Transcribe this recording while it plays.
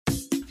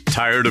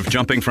Tired of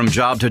jumping from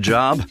job to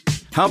job?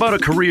 How about a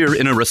career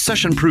in a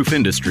recession-proof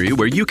industry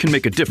where you can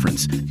make a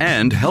difference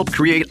and help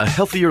create a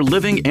healthier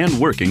living and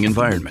working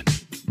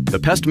environment? The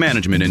pest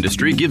management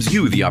industry gives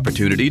you the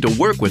opportunity to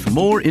work with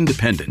more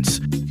independence.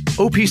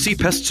 OPC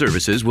Pest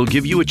Services will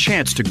give you a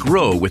chance to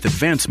grow with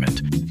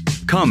advancement.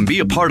 Come be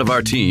a part of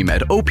our team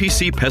at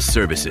OPC Pest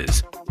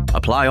Services.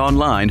 Apply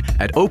online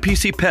at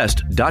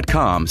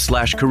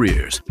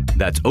opcpest.com/careers.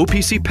 That's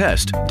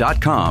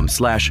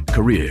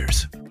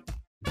opcpest.com/careers.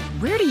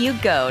 Where do you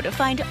go to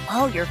find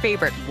all your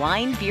favorite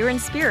wine, beer, and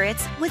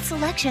spirits with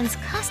selections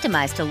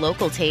customized to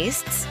local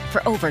tastes?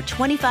 For over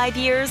 25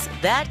 years,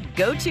 that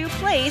go-to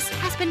place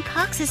has been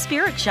Cox's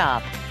Spirit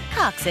Shop.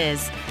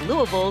 Cox's,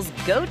 Louisville's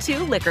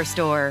go-to liquor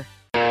store.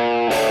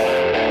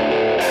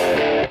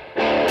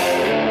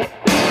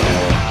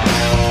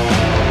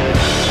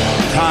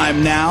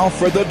 Time now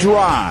for The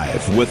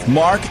Drive with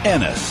Mark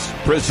Ennis,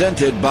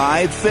 presented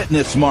by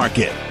Fitness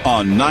Market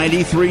on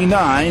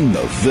 93.9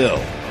 The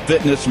Ville.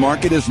 Fitness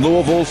Market is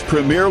Louisville's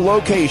premier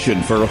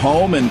location for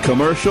home and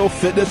commercial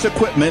fitness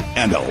equipment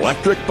and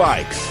electric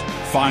bikes.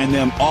 Find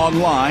them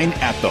online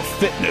at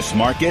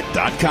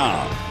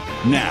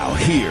thefitnessmarket.com. Now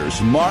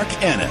here's Mark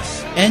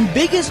Ennis. And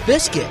Biggest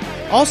Biscuit,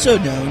 also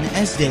known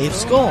as Dave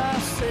Skull.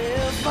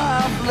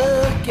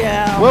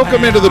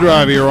 Welcome into The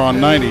Drive here on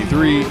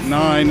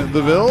 93.9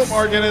 The Ville.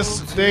 Mark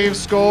Ennis, Dave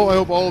Skull. I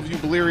hope all of you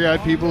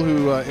bleary-eyed people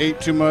who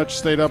ate too much,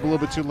 stayed up a little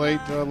bit too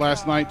late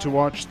last night to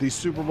watch the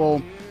Super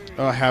Bowl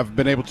have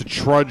been able to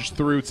trudge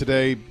through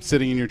today,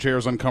 sitting in your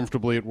chairs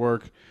uncomfortably at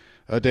work.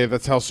 Dave,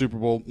 that's how Super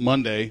Bowl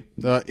Monday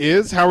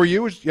is. How are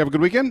you? You have a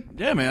good weekend?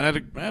 Yeah, man. I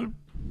had a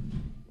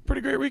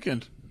pretty great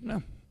weekend. Yeah.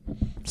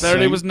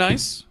 Saturday was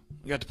nice.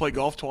 We got to play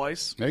golf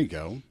twice. There you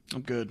go.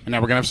 I'm good. And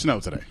now we're going to have snow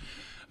today.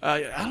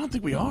 I don't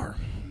think we are.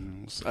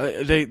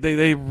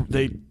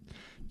 They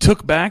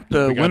took back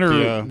the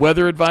winter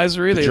weather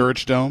advisory. The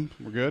Jurich Dome.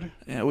 We're good.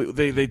 Yeah,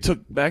 they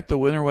took back the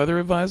winter weather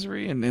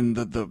advisory and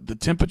the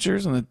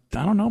temperatures and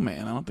I don't know,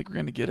 man. I don't think we're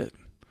going to get it.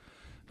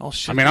 All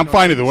shit. I mean, I'm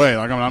fine either way.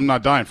 Like I'm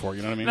not dying for it.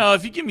 You know what I mean? No,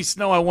 if you give me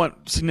snow, I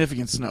want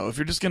significant snow. If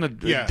you're just going to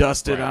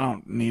dust it, I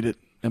don't need it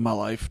in my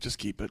life. Just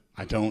keep it.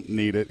 I don't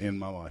need it in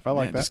my life. I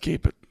like that. Just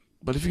keep it.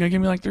 But if you're going to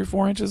give me like 3 or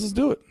 4 inches, let's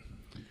do it.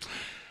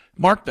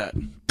 Mark that.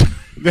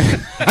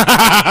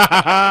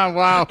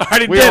 Wow.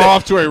 We are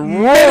off to a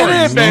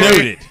roaring start.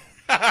 Noted.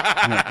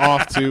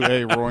 Off to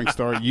a roaring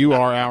start. You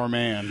are our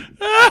man.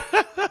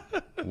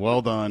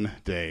 Well done,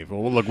 Dave.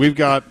 Well, look, we've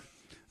got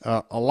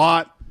a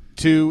lot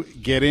to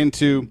get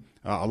into,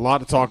 a lot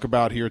to talk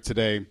about here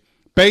today.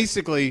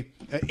 Basically,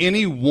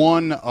 any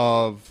one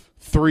of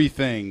 3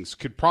 things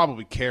could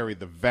probably carry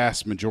the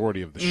vast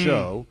majority of the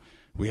show.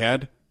 We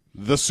had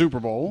the Super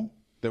Bowl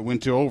that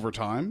went to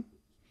overtime.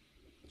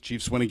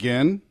 Chiefs win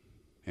again.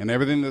 And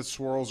everything that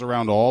swirls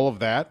around all of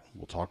that,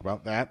 we'll talk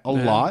about that a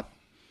lot.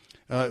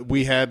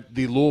 We had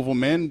the Louisville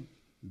men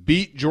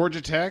beat Georgia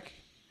Tech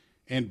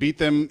and beat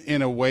them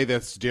in a way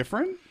that's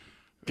different.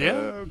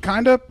 Yeah.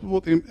 Kind of.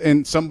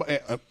 And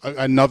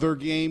another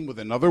game with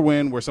another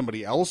win where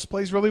somebody else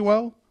plays really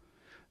well.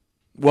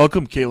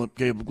 Welcome, Caleb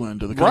Glenn,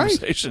 to the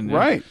conversation.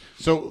 Right.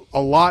 So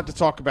a lot to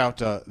talk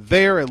about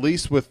there, at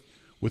least with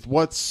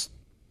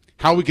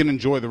how we can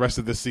enjoy the rest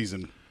of this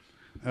season,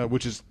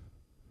 which is,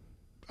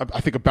 I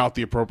think, about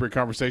the appropriate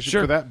conversation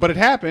for that. But it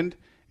happened,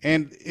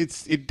 and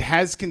it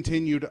has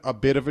continued a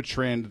bit of a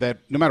trend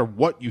that no matter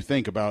what you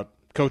think about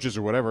coaches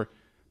or whatever,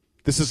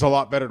 this is a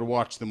lot better to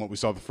watch than what we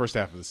saw the first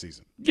half of the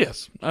season.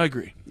 Yes, I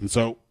agree. And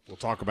so we'll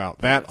talk about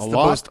that a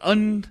lot. It's the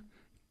most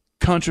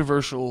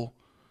uncontroversial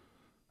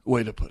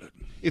way to put it.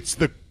 It's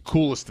the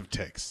coolest of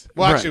takes.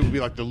 Well, actually, it would be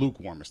like the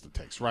lukewarmest of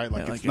takes, right?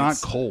 Like, it's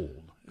not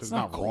cold. It's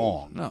not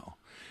wrong. No.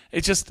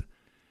 It's just –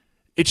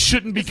 it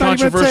shouldn't be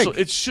controversial.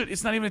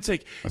 It's not even a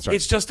take. That's right.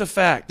 It's just a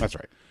fact. That's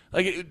right.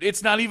 Like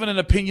it's not even an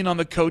opinion on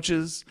the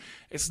coaches.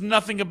 It's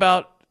nothing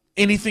about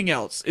anything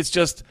else. It's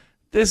just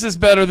this is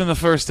better than the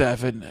first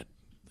half, isn't it?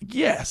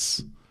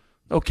 Yes.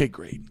 Okay,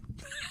 great.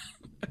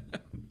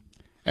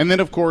 And then,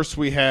 of course,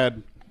 we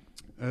had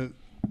in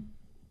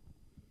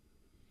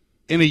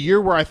a year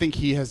where I think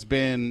he has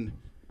been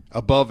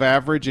above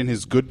average in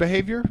his good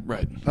behavior,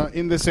 right?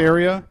 In this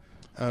area,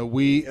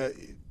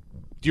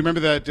 do you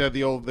remember that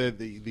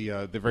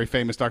the very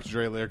famous Dr.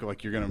 Dre lyric,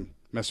 like, you're gonna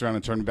mess around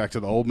and turn me back to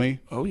the old me?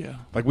 Oh yeah.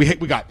 Like we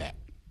got that.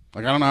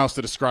 Like, I don't know how else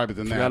to describe it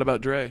than that. Forgot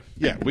about Dre.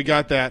 Yeah, we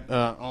got that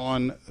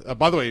on.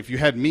 By the way, if you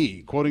had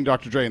me quoting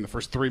Dr. Dre in the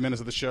first 3 minutes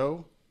of the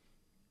show,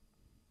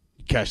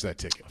 you cash that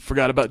ticket.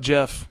 Forgot about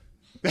Jeff.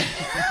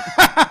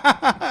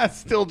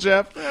 Still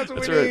Jeff. That's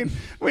what we need.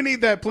 We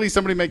need that. Please,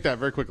 somebody make that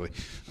very quickly.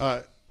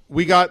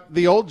 We got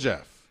the old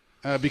Jeff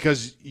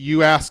because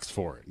you asked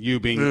for it. You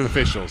being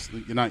officials,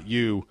 not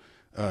you.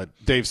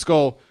 Dave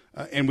Skull,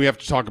 and we have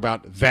to talk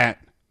about that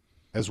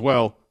as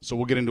well. So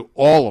we'll get into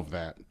all of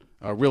that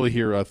really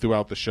here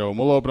throughout the show. And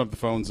we'll open up the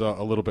phones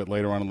a little bit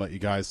later on and let you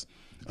guys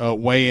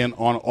weigh in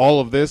on all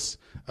of this.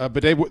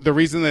 But Dave, the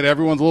reason that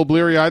everyone's a little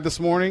bleary-eyed this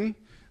morning,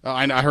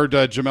 I heard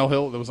Jamel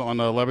Hill that was on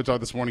Levitar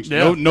this morning.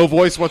 Yeah. No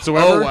voice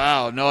whatsoever. Oh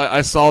wow! No,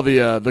 I saw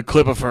the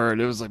clip of her, and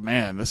it was like,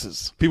 man, this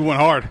is people went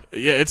hard.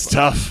 Yeah, it's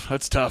tough.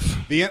 That's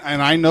tough.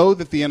 And I know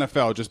that the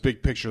NFL, just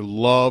big picture,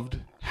 loved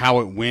how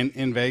it went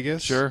in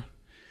Vegas. Sure,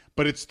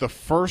 but it's the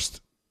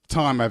first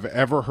time I've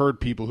ever heard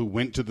people who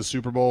went to the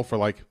Super Bowl for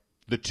like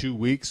the 2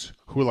 weeks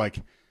who were like,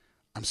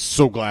 "I'm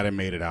so glad I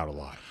made it out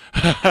alive."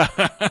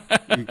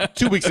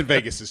 2 weeks in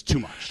Vegas is too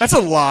much. That's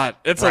a lot.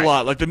 It's a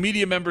lot. Like the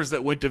media members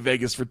that went to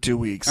Vegas for 2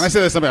 weeks. And I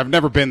said something. I've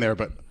never been there,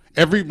 but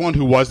everyone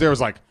who was there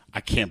was like,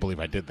 I can't believe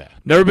I did that.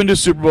 Never been to a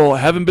Super Bowl.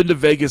 Haven't been to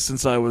Vegas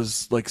since I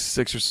was like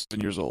 6 or 7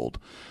 years old.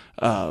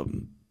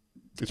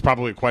 It's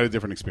probably quite a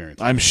different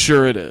experience. I'm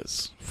sure it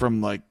is.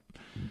 From like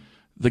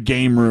the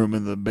game room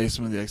in the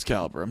basement of the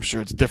Excalibur. I'm sure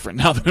it's different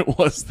now than it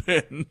was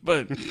then.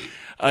 But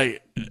I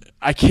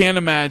can't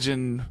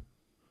imagine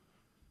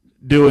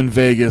doing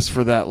Vegas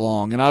for that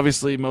long. And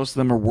obviously most of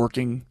them are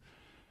working,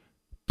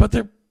 but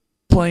they're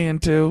playing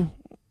too,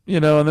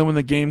 and then when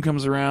the game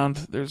comes around,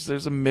 there's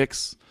a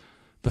mix.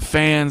 The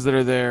fans that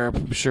are there,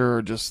 I'm sure,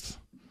 are just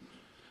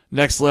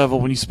next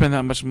level. When you spend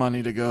that much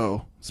money to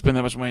go, spend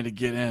that much money to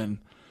get in,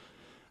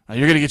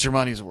 you're going to get your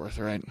money's worth,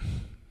 right?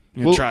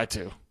 You try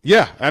to.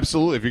 Yeah,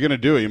 absolutely. If you're going to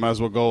do it, you might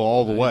as well go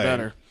all the way.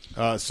 Better.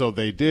 So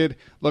they did.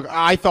 Look,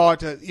 I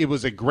thought it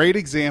was a great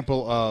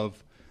example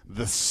of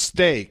the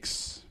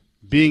stakes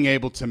being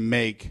able to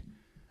make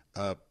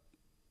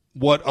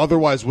what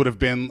otherwise would have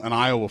been an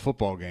Iowa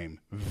football game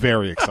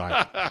very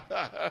exciting.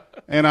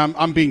 And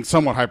I'm being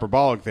somewhat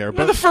hyperbolic there.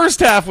 But the first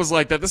half was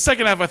like that. The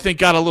second half, I think,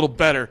 got a little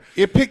better.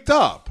 It picked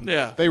up.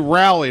 Yeah. They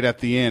rallied at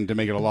the end to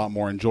make it a lot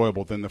more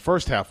enjoyable than the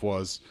first half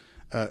was.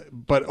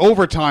 But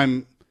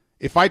overtime,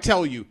 if I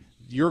tell you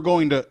you're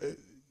going to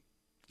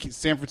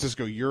San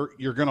Francisco, you're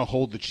going to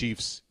hold the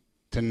Chiefs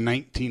to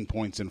 19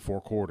 points in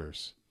 4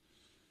 quarters,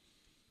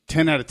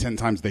 10 out of 10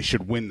 times they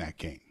should win that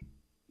game.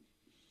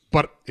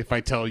 But if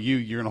I tell you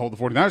you're going to hold the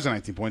 49ers to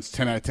 19 points,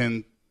 10 out of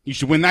 10, you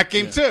should win that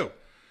game too.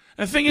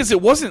 And the thing is,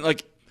 it wasn't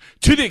like,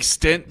 to the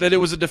extent that it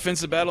was a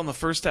defensive battle in the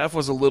first half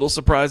was a little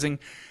surprising.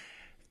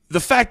 The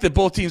fact that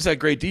both teams had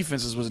great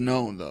defenses was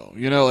known, though.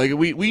 Like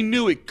we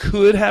knew it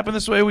could happen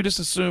this way. We just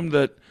assumed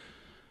that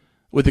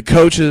with the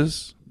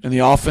coaches and the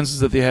offenses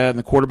that they had and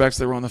the quarterbacks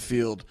that were on the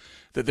field,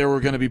 that there were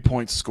going to be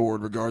points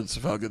scored regardless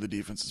of how good the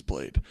defenses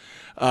played.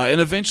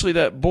 And eventually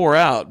that bore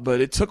out, but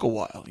it took a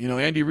while.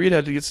 Andy Reid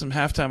had to get some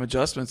halftime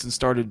adjustments and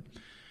started,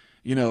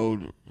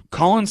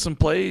 calling some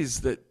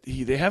plays that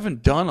they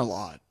haven't done a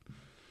lot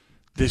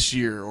this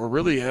year, or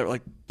really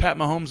like Pat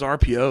Mahomes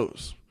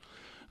RPOs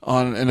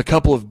in a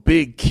couple of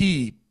big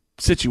key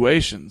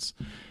situations.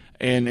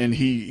 And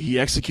he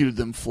executed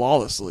them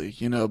flawlessly,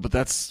 but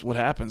that's what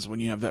happens when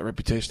you have that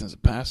reputation as a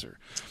passer.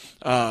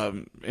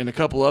 And a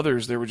couple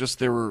others, there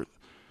were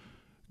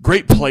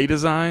great play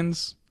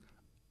designs.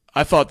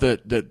 I thought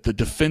that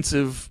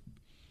the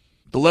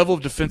level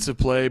of defensive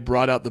play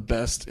brought out the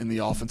best in the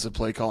offensive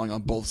play calling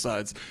on both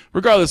sides,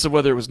 regardless of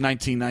whether it was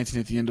 19-19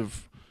 at the end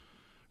of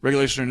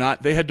regulation or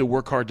not. They had to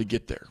work hard to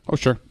get there. Oh,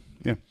 sure.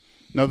 Yeah.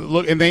 No,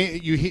 look, and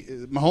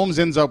Mahomes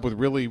ends up with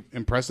really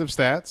impressive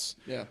stats,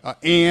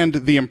 and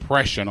the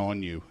impression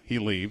on you he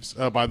leaves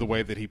by the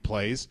way that he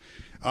plays.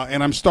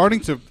 And I'm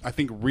starting to, I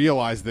think,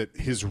 realize that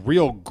his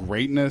real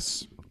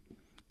greatness,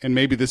 and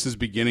maybe this is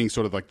beginning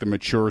sort of like the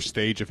mature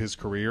stage of his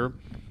career,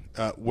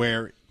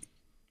 where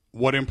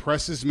what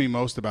impresses me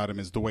most about him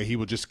is the way he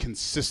will just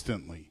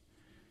consistently,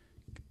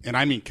 and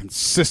I mean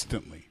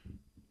consistently,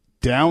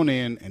 down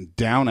in and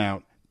down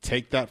out,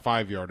 take that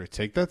 5-yarder,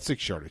 take that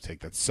 6-yarder,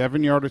 take that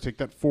 7-yarder, take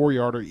that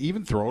 4-yarder,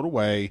 even throw it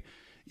away,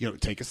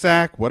 take a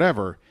sack,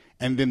 whatever.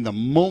 And then the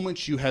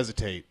moment you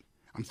hesitate,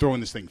 I'm throwing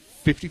this thing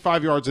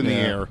 55 yards in the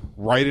air,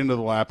 right into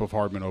the lap of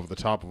Hardman over the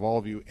top of all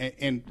of you.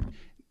 And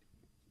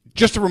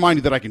just to remind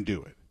you that I can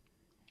do it.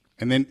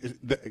 And then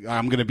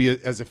I'm going to be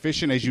as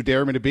efficient as you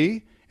dare me to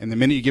be. And the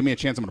minute you give me a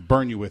chance, I'm going to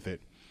burn you with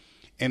it.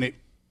 And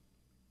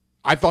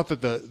I thought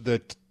that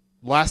the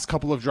last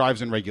couple of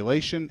drives in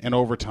regulation and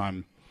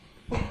overtime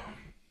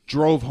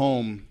drove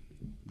home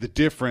the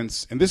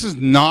difference. And this is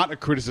not a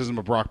criticism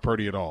of Brock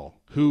Purdy at all,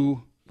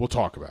 who we'll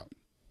talk about.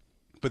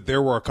 But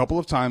there were a couple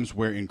of times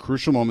where in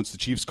crucial moments the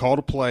Chiefs called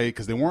a play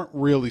because they weren't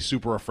really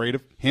super afraid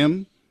of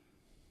him.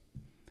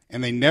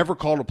 And they never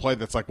called a play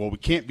that's like, well, we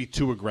can't be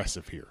too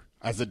aggressive here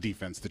as a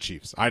defense, the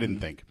Chiefs. I didn't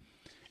think.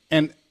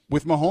 And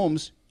with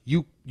Mahomes,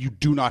 you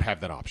do not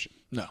have that option.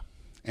 No.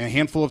 And a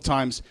handful of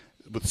times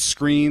with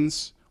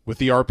screens, with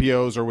the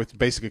RPOs, or with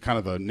basically kind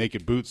of the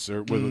naked boots,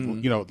 or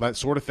with, that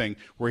sort of thing,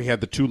 where he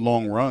had the 2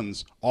 long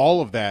runs,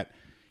 all of that,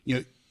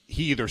 he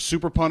either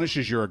super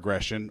punishes your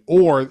aggression,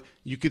 or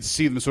you could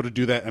see them sort of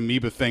do that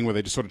amoeba thing where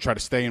they just sort of try to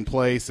stay in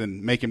place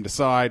and make him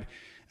decide.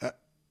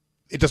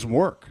 It doesn't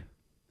work.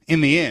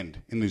 In the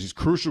end, in these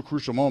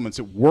crucial moments,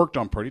 it worked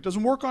on Purdy. It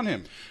doesn't work on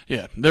him.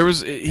 Yeah,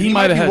 he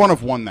might have be had one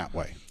of one that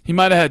way. He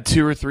might have had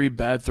 2 or 3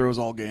 bad throws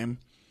all game.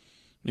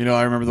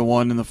 I remember the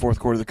one in the fourth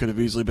quarter that could have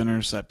easily been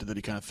intercepted that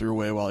he kind of threw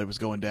away while he was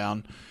going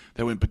down.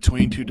 That went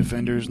between 2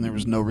 defenders, and there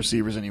was no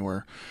receivers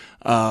anywhere.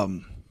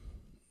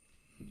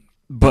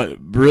 But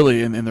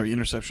really, in the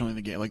interception in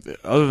the game,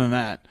 other than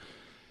that,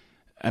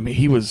 I mean,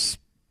 he was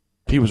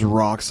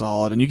rock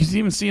solid, and you can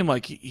even see him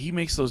he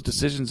makes those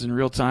decisions in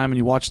real time. And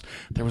you watched,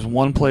 there was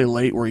one play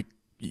late where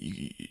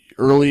he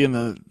early in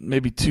the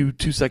maybe two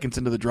seconds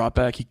into the drop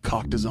back, he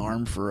cocked his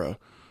arm for a,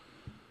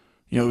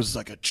 it was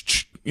like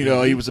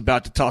he was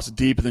about to toss it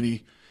deep, and then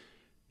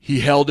he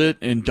held it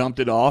and dumped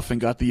it off and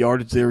got the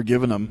yardage they were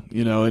giving him.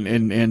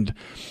 And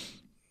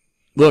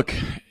look,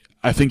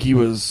 I think he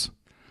was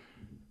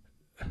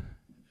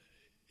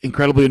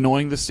incredibly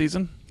annoying this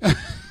season.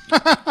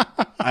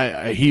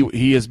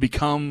 He has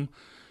become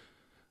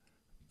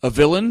a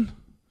villain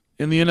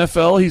in the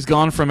NFL. He's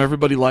gone from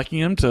everybody liking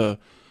him to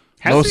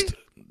most.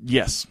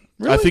 Yes,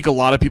 really? I think a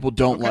lot of people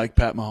don't like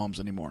Pat Mahomes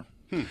anymore.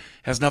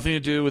 Has nothing to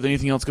do with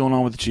anything else going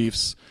on with the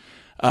Chiefs.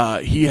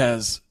 He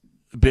has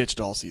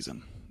bitched all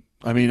season.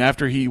 I mean,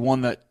 after he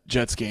won that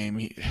Jets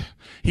game,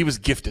 he was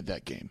gifted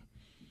that game.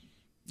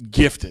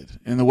 Gifted,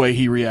 and the way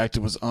he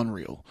reacted was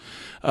unreal.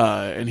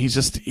 And he's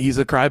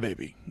a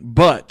crybaby.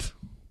 But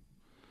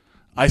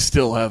I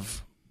still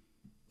have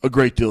a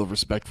great deal of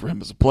respect for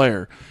him as a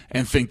player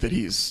and think that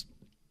he's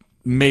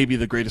maybe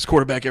the greatest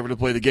quarterback ever to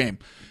play the game.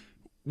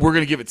 We're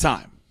going to give it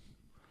time.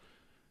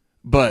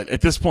 But at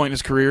this point in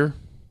his career,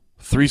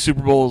 3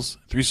 Super Bowls,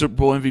 3 Super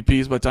Bowl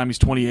MVPs by the time he's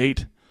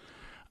 28,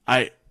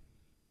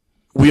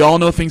 we all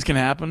know things can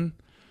happen,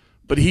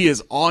 but he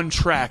is on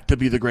track to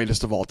be the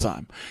greatest of all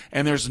time.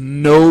 And there's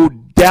no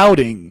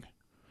doubting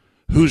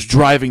who's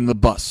driving the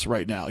bus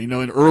right now.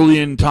 Early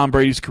in Tom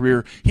Brady's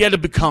career, he had to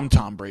become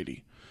Tom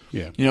Brady.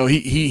 Yeah.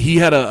 He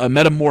had a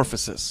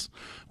metamorphosis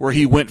where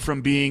he went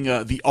from being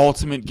the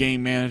ultimate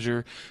game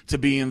manager to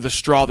being the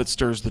straw that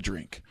stirs the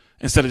drink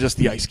instead of just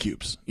the ice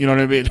cubes. You know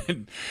what I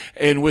mean?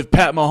 And with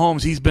Pat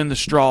Mahomes, he's been the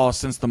straw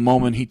since the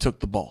moment he took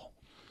the ball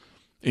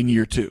in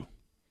year 2.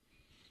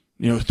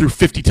 Through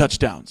 50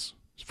 touchdowns.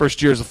 His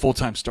first year as a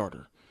full-time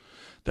starter.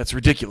 That's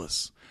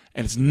ridiculous.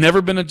 And it's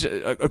never been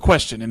a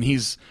question. And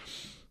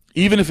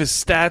even if his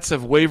stats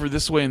have wavered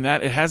this way and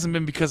that, it hasn't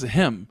been because of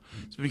him.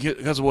 It's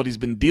because of what he's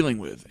been dealing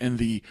with. And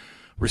the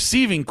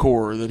receiving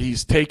core that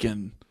he's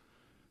taken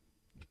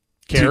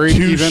to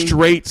 2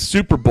 straight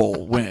Super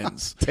Bowl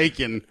wins.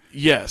 Taken.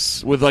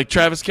 Yes. With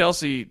Travis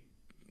Kelce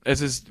as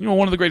his,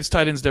 one of the greatest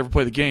tight ends to ever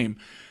play the game.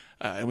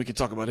 And we can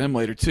talk about him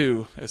later,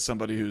 too, as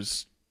somebody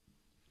who's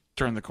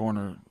turned the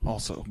corner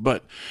also.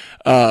 But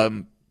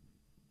him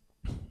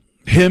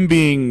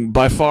being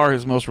by far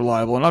his most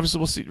reliable, and obviously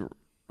we'll see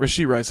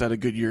Rashee Rice had a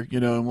good year,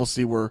 and we'll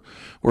see where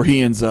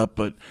he ends up.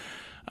 But,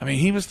 I mean,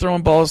 he was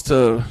throwing balls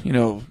to,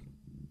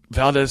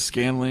 Valdez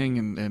Scantling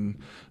and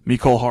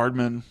Mecole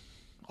Hardman,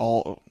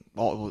 all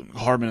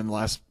Hardman in the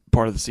last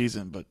part of the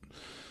season, but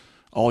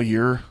all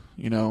year,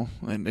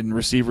 and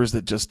receivers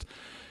that just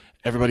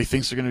everybody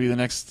thinks are going to be the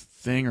next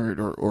thing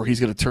or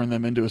he's going to turn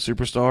them into a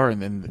superstar, and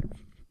then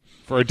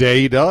for a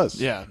day he does.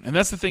 Yeah, and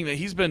that's the thing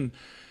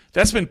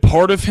that's been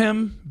part of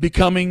him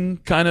becoming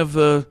kind of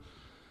a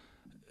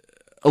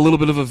little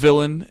bit of a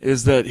villain,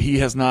 is that he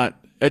has not,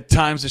 at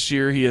times this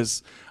year,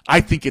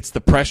 I think it's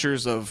the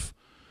pressures of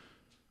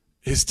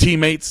his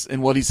teammates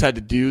and what he's had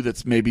to do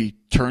that's maybe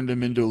turned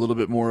him into a little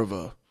bit more of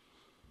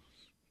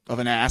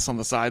an ass on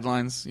the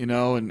sidelines, and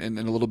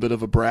a little bit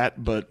of a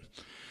brat. But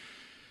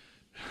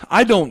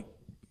I don't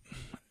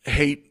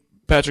hate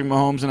Patrick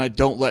Mahomes, and I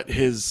don't let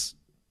his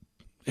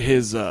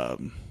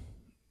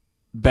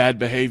bad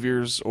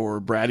behaviors or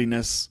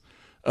brattiness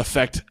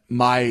affect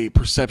my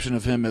perception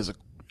of him as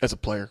a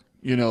player.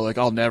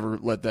 I'll never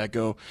let that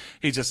go.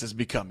 He just is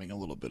becoming a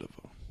little bit of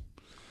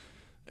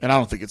and I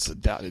don't think it's a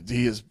doubt.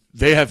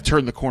 They have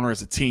turned the corner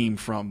as a team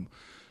from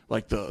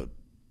the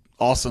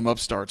awesome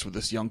upstarts with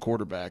this young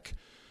quarterback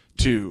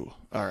to,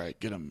 all right,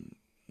 get him.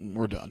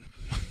 We're done.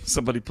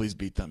 Somebody please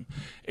beat them.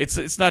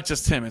 It's not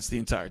just him. It's the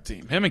entire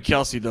team. Him and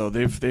Kelce, though,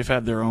 they've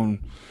had their own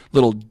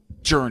little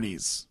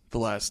journeys the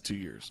last 2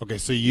 years. Okay,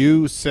 so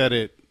you said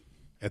it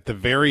at the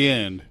very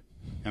end,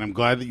 and I'm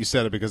glad that you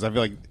said it because I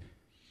feel like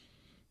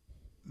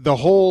the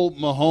whole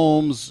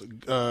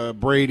Mahomes,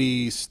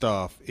 Brady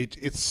stuff,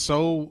 it's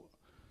so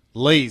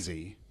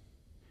lazy,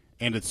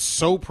 and it's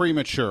so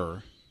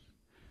premature,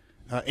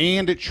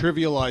 and it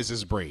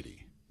trivializes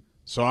Brady.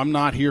 So I'm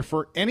not here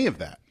for any of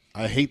that.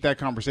 I hate that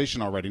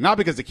conversation already. Not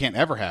because it can't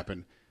ever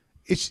happen.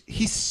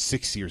 He's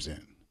 6 years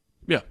in.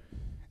 Yeah.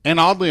 And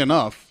oddly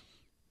enough,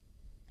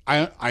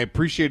 I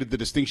appreciated the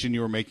distinction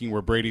you were making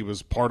where Brady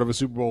was part of a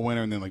Super Bowl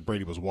winner and then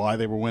Brady was why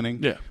they were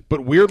winning. Yeah.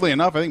 But weirdly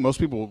enough, I think most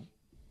people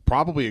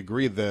probably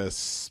agree the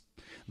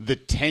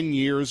 10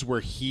 years where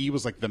he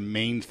was the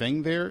main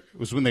thing there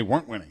was when they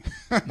weren't winning.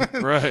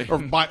 Right. Or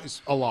by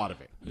a lot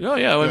of it. Oh,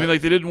 yeah. I mean, they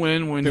didn't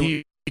win when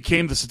he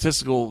became the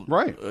statistical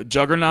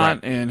juggernaut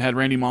and had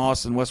Randy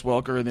Moss and Wes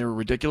Welker, and they were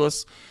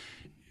ridiculous.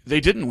 They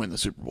didn't win the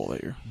Super Bowl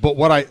that year. But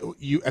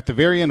you at the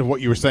very end of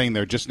what you were saying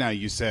there just now,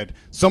 you said,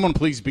 someone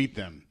please beat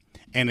them.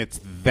 And it's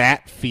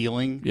that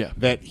feeling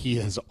that he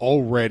has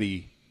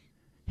already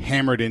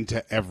hammered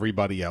into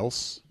everybody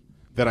else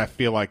that I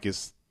feel like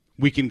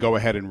we can go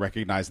ahead and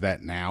recognize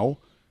that now.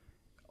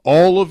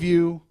 All of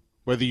you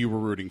whether you were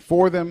rooting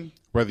for them,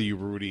 whether you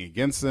were rooting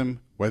against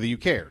them, whether you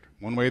cared,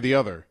 one way or the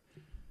other,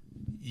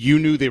 you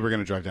knew they were going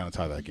to drive down and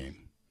tie that game.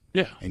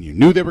 Yeah. And you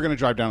knew they were going to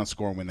drive down and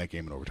score and win that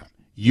game in overtime.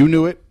 You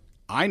knew it.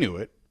 I knew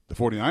it. The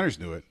 49ers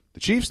knew it. The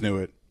Chiefs knew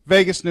it.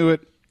 Vegas knew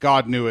it.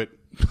 God knew it.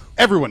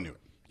 Everyone knew it.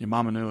 Your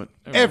mama knew it.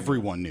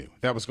 Everyone knew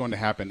that was going to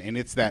happen. And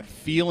it's that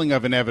feeling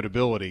of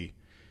inevitability,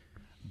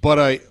 but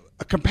a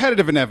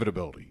competitive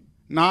inevitability,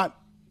 not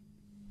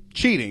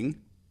cheating,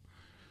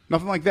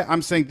 nothing like that.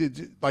 I'm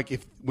saying, like,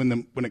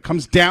 when it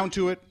comes down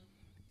to it,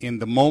 in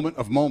the moment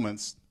of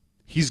moments,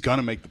 he's going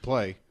to make the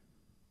play.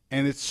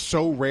 And it's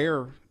so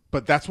rare,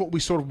 but that's what we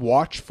sort of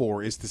watch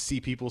for, is to see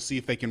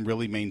if they can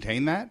really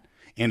maintain that,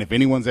 and if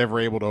anyone's ever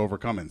able to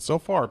overcome it. And so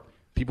far,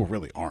 people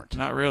really aren't.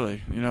 Not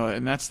really,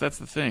 and that's the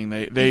thing.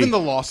 They even the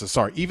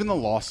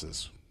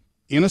losses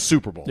in a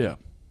Super Bowl, yeah,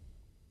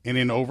 and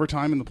in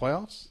overtime in the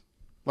playoffs,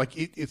 like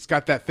it's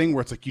got that thing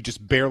where it's like you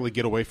just barely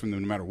get away from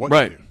them no matter what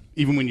right. you do,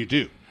 even when you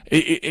do.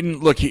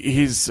 And look,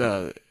 he's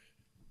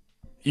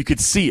you could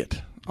see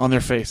it on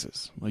their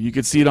faces. Like, you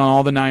could see it on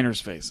all the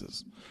Niners'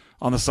 faces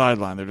on the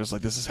sideline. They're just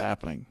like, this is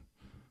happening.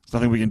 There's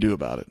nothing we can do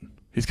about it.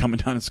 He's coming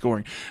down and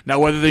scoring. Now,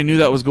 whether they knew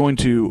that was going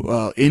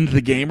to end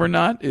the game or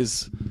not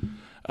is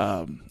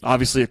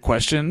obviously a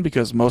question,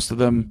 because most of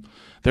them,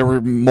 there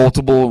were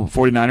multiple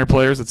 49er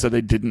players that said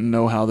they didn't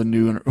know how the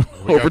new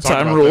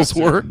overtime rules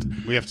worked,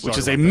 which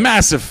is a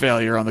massive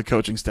failure on the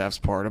coaching staff's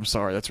part. I'm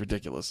sorry, that's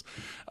ridiculous.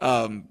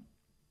 But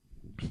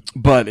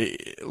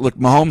look,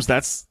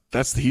 Mahomes,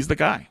 he's the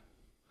guy.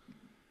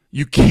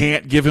 You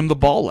can't give him the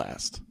ball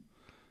last.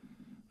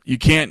 You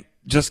can't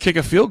just kick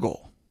a field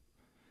goal.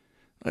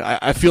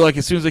 I feel like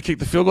as soon as they kicked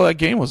the field goal, that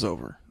game was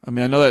over. I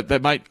mean, I know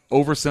that might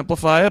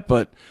oversimplify it,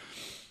 but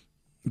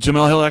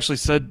Jemele Hill actually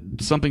said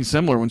something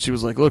similar when she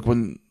was like, look,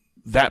 when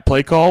that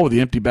play call with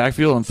the empty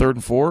backfield on 3rd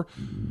and 4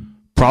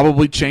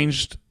 probably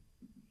changed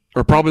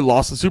or probably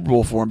lost the Super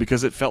Bowl for him,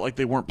 because it felt like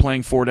they weren't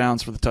playing 4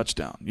 downs for the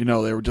touchdown.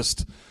 They were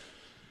just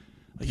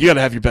like, you got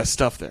to have your best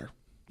stuff there.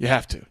 You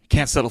have to. You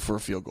can't settle for a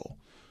field goal,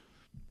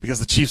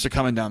 because the Chiefs are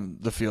coming down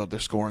the field, they're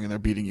scoring, and they're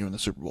beating you in the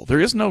Super Bowl. There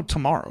is no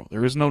tomorrow.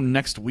 There is no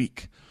next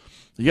week.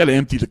 You got to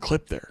empty the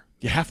clip there.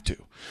 You have to.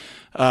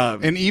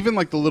 And even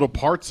like the little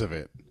parts of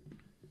it.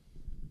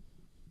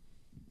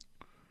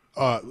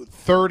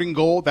 3rd and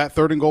goal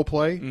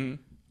play, mm-hmm.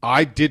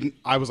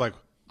 I was like,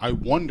 I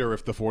wonder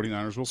if the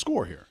 49ers will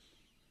score here.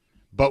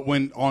 But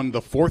when on the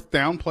 4th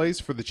down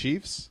plays for the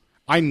Chiefs,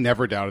 I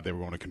never doubted they were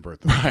going to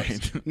convert them.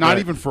 Right. Not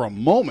even for a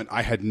moment.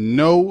 I had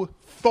no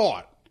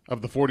thought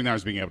of the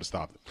 49ers being able to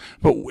stop them.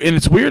 And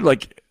it's weird,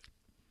 like,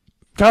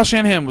 Kyle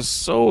Shanahan was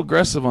so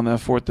aggressive on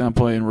that 4th down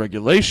play in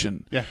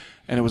regulation. Yeah.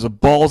 And it was a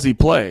ballsy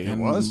play. It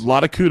was. A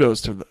lot of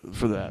kudos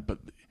for that. But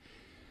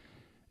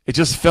it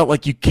just felt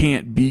like you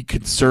can't be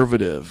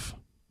conservative,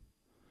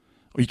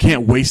 or you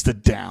can't waste a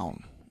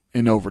down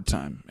in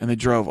overtime. And they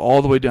drove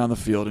all the way down the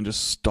field and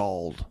just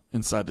stalled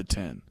inside the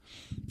 10.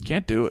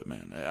 Can't do it,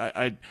 man.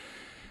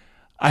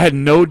 I had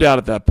no doubt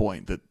at that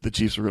point that the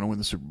Chiefs were going to win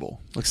the Super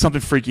Bowl. Like, something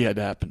freaky had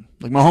to happen.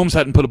 Like, Mahomes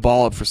hadn't put a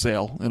ball up for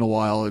sale in a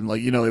while, and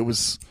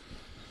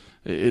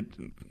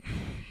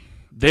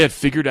they had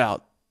figured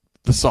out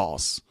the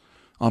sauce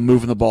on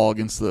moving the ball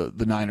against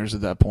the Niners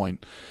at that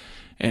point.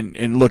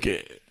 And look,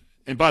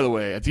 and by the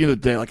way, at the end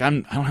of the day, like, I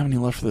don't have any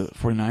love for the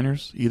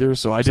 49ers either,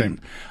 so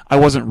I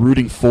wasn't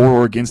rooting for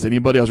or against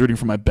anybody. I was rooting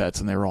for my bets,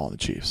 and they were all on the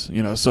Chiefs.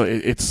 So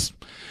it's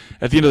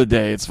at the end of the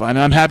day, it's fine. And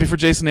I'm happy for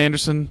Jason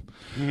Anderson.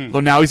 Mm-hmm. Though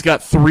now he's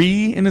got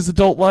 3 in his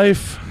adult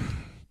life.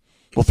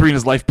 Well, 3 in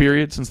his life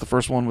period, since the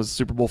first one was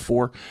Super Bowl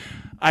 4.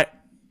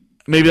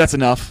 Maybe that's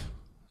enough.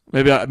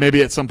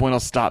 Maybe at some point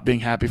I'll stop being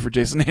happy for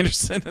Jason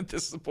Anderson at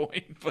this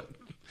point.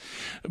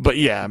 But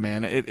yeah,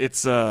 man,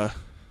 it's look,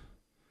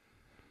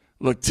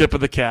 tip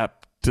of the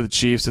cap to the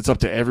Chiefs. It's up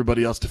to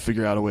everybody else to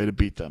figure out a way to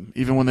beat them,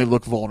 even when they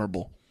look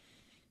vulnerable.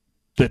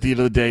 At the end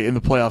of the day, in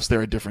the playoffs,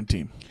 they're a different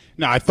team.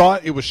 Now, I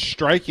thought it was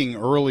striking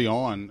early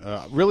on,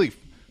 really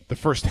the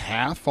first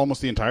half,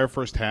 almost the entire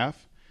first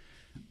half.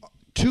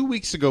 2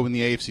 weeks ago in the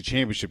AFC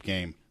Championship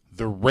game,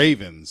 the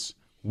Ravens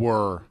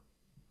were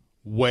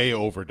way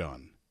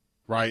overdone,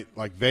 right?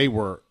 Like, they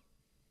were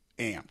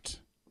amped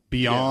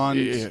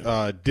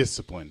beyond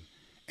discipline.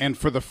 And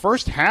for the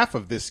first half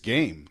of this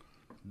game,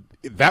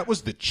 that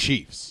was the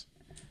Chiefs.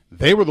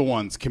 They were the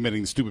ones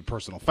committing stupid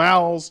personal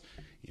fouls,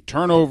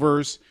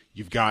 turnovers.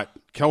 You've got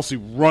Kelsey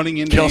running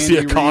into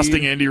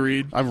accosting Andy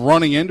Reid. I'm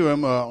running into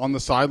him on the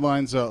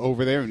sidelines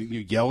over there, and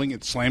yelling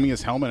and slamming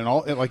his helmet and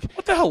all.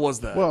 What the hell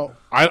was that? Well,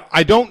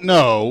 I don't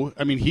know.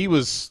 I mean, he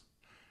was.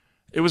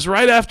 It was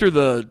right after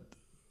the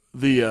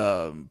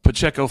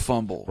Pacheco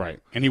fumble, right?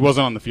 And he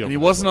wasn't on the field.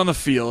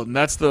 And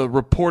that's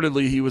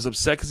reportedly he was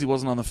upset because he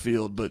wasn't on the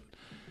field. But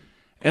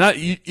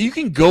you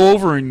can go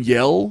over and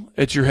yell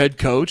at your head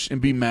coach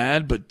and be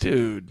mad, but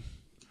dude,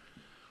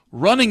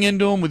 running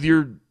into him with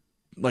your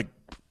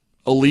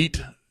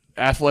elite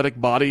athletic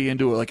body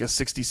into a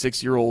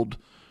 66-year-old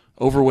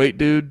overweight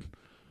dude,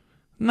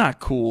 not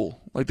cool.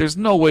 Like, there's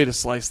no way to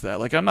slice that.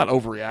 Like, I'm not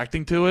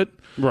overreacting to it.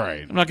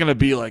 Right. I'm not going to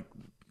be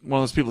one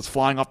of those people that's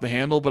flying off the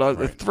handle. But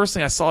the first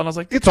thing I saw, and I was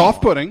like, it's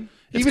off-putting.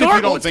 Even if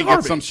you don't think garbage.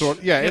 it's some sort,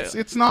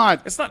 it's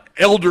not. It's not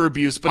elder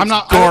abuse, but it's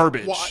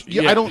garbage.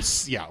 I don't.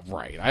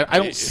 Right. I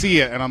don't see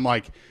it, and I'm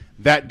like,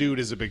 that dude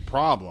is a big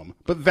problem.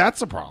 But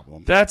that's a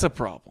problem. That's a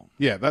problem.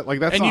 Yeah,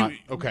 that's not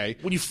okay.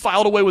 When you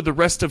filed away with the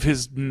rest of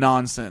his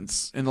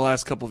nonsense in the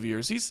last couple of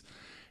years, he's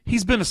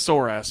been a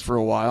sore ass for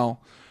a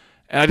while,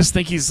 and I just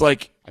think he's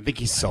like. I think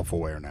he's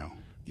self-aware now.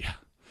 Yeah,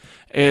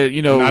 and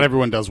not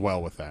everyone does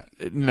well with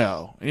that.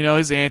 No,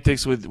 his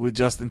antics with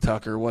Justin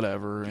Tucker,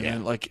 whatever, and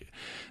then, like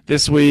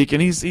this week,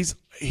 and he's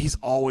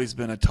always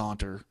been a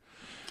taunter,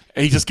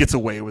 and he just gets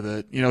away with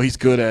it. He's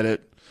good at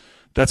it.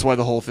 That's why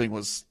the whole thing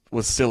was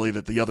silly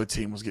that the other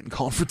team was getting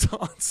called for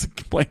taunts and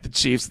playing the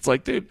Chiefs. It's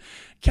like, dude,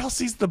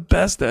 Kelsey's the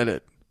best at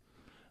it,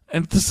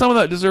 and some of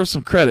that deserves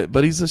some credit.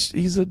 But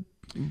he's a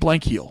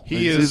blank heel.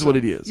 He is what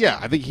it is. Yeah,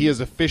 I think he is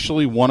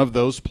officially one of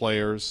those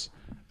players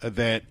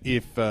that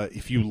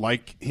if you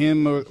like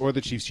him or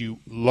the Chiefs, you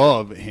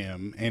love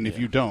him, and if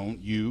you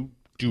don't, you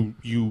do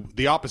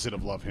the opposite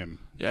of love him.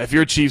 Yeah, if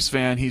you're a Chiefs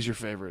fan, he's your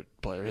favorite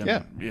player.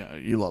 Yeah,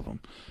 you love him.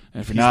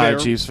 And if you're not a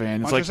Chiefs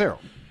fan, it's Montrezl. like.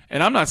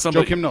 And I'm not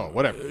somebody. Joakim Noah,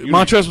 whatever.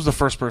 Montrezl was the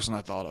first person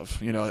I thought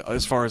of,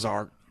 as far as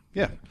our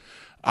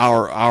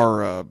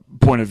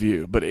point of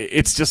view. But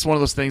it's just one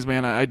of those things,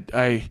 man.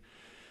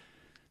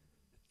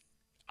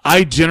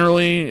 I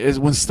generally,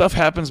 when stuff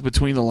happens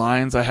between the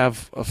lines, I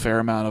have a fair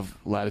amount of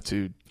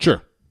latitude.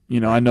 Sure.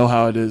 I know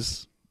how it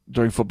is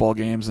during football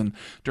games, and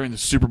during the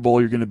Super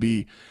Bowl, you're going to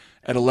be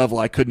at a level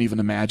I couldn't even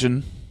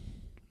imagine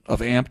of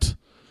amped,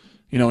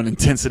 in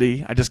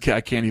intensity. I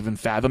can't even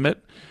fathom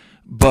it.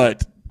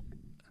 But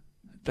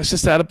that's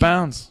just out of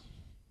bounds.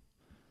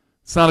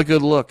 It's not a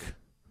good look.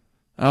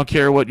 I don't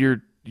care what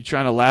you're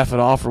trying to laugh it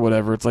off or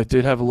whatever. It's like,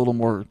 dude, have a little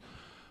more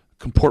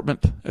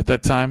comportment at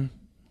that time.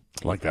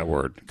 I like that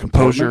word.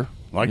 Composure.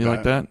 Like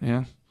that?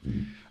 Yeah.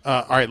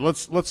 All right,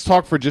 let's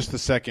talk for just a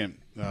second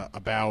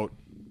about.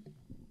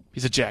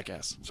 He's a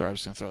jackass. Sorry, I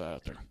was going to throw that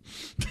out there.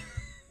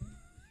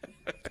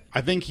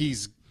 I think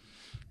it's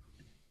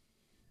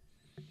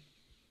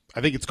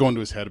going to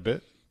his head a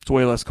bit. It's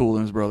way less cool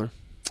than his brother.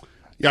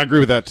 Yeah, I agree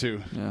with that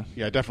too.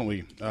 Yeah, I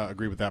definitely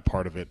agree with that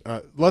part of it.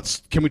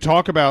 Can we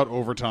talk about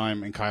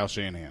overtime and Kyle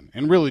Shanahan,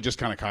 and really just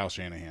kind of Kyle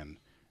Shanahan?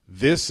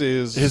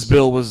 His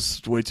bill was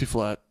way too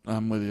flat.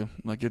 I'm with you.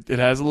 Like it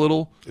has a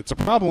little. It's a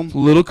problem.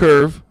 Little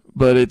curve,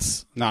 but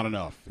it's not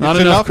enough. Not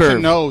enough curve. To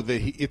know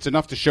that it's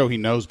enough to show he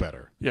knows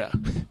better. Yeah,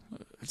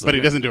 but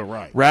he doesn't do it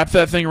right. Wrap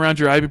that thing around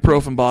your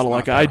ibuprofen bottle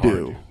like I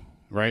do.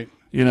 Right.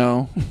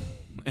 And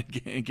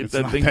get it's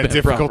that not thing that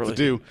difficult properly. to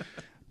do,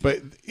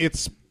 but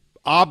it's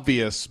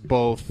obvious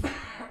both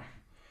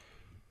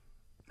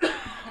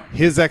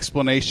his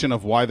explanation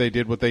of why they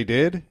did what they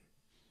did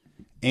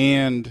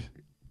and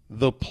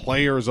the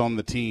players on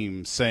the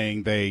team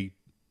saying they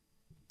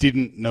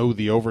didn't know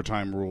the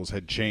overtime rules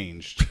had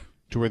changed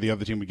to where the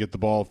other team would get the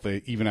ball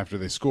even after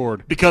they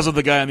scored. Because of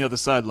the guy on the other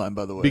sideline,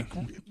 by the way.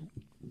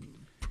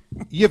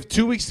 You have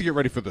 2 weeks to get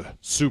ready for the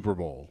Super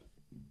Bowl.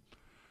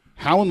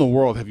 How in the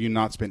world have you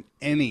not spent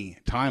any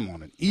time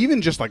on it?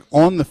 Even just like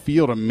on the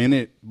field a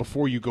minute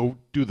before you go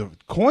do the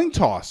coin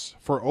toss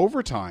for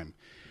overtime.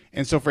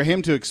 And so for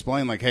him to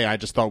explain like, hey, I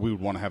just thought we would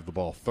want to have the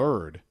ball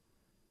third.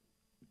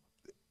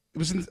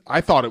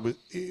 I thought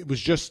it was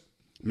just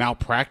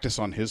malpractice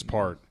on his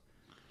part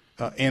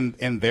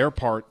and their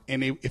part.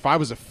 And if I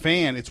was a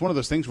fan, it's one of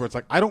those things where it's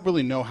like I don't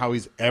really know how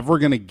he's ever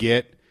going to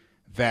get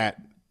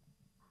that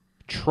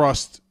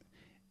trust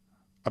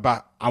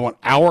about I want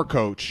our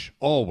coach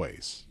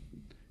always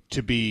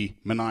to be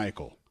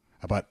maniacal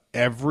about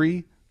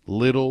every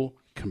little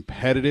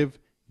competitive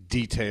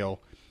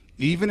detail,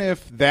 even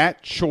if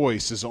that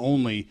choice is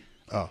only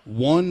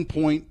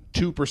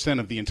 1.2%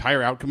 of the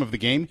entire outcome of the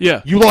game.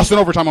 Yeah. You lost in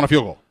overtime on a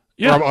field goal.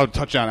 Yeah. Or a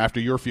touchdown after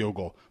your field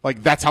goal.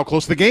 Like, that's how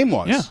close the game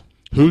was. Yeah.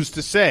 Who's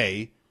to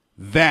say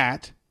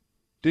that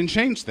didn't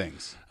change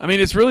things? I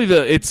mean, it's really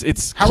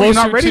it's how are you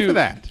not ready for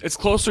that? It's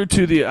closer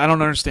to the I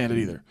don't understand it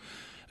either.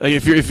 Like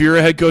if you're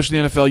a head coach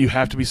in the NFL, you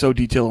have to be so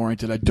detail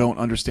oriented. I don't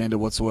understand it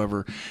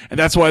whatsoever, and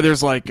that's why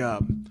there's like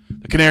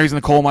the canaries in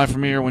the coal mine for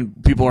me, or when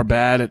people are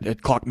bad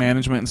at clock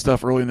management and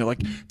stuff early, and they're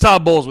like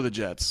Todd Bowles with the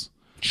Jets.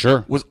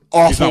 Sure, was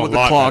awful with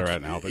the clock.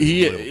 Right now, but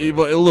a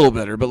little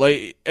better, but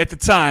like at the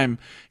time,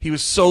 he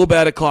was so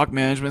bad at clock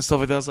management and stuff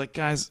like that. I was like,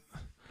 guys,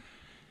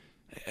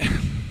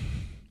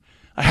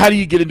 how do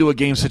you get into a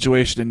game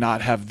situation and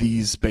not have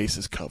these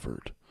bases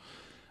covered?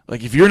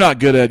 Like, if you're not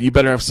good at it, you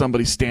better have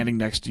somebody standing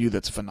next to you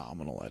that's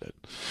phenomenal at it.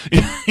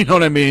 You know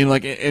what I mean?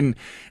 Like, and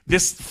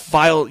this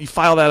you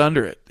file that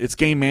under it. It's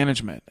game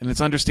management, and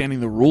it's understanding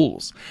the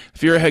rules.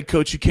 If you're a head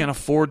coach, you can't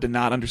afford to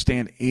not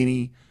understand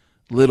any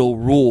little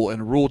rule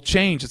and rule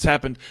change that's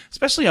happened,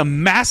 especially a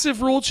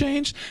massive rule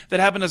change that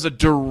happened as a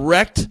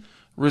direct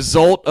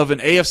result of an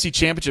AFC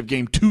Championship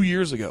game 2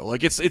 years ago.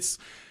 Like, it's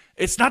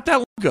not that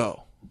long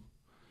ago.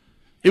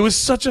 It was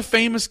such a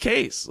famous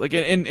case. Like,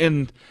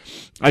 and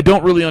I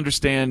don't really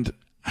understand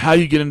how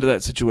you get into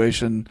that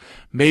situation.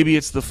 Maybe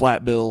it's the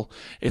flat bill.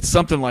 It's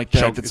something like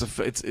that.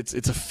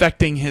 It's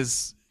affecting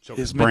his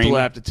his mental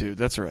aptitude.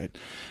 That's right.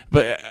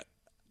 But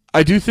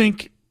I do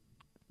think,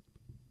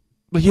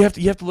 but you have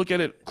to look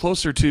at it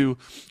closer to,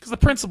 because the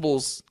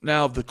principles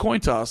now of the coin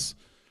toss,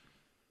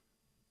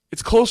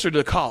 it's closer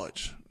to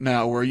college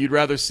now, where you'd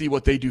rather see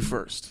what they do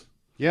first.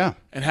 Yeah.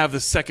 And have the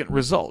second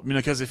result. I mean,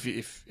 because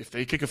if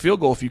they kick a field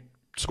goal, if you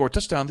score a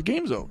touchdown, the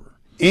game's over.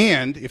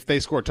 And if they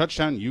score a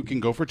touchdown, you can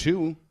go for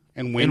 2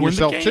 and win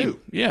yourself 2.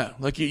 Yeah,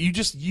 like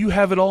you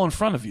have it all in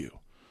front of you.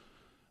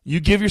 You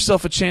give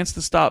yourself a chance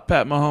to stop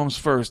Pat Mahomes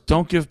first.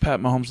 Don't give Pat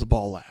Mahomes the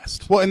ball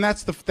last. Well, and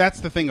that's the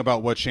thing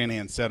about what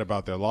Shanahan said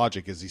about their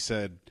logic is he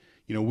said,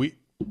 we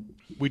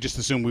just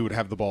assumed we would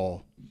have the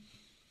ball.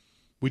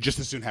 We just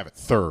as soon have it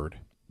third,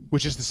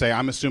 which is to say,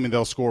 I'm assuming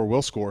they'll score,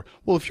 we'll score.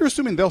 Well, if you're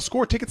assuming they'll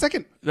score, take it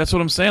second. That's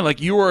what I'm saying. Like,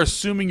 you are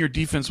assuming your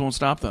defense won't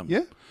stop them.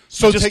 Yeah.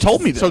 So you just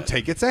told me that. So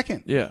take it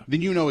second. Yeah.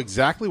 Then you know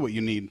exactly what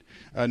you need,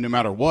 no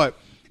matter what.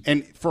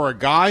 And for a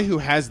guy who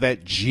has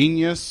that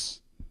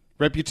genius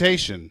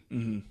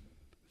reputation,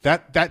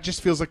 that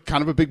just feels like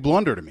kind of a big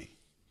blunder to me.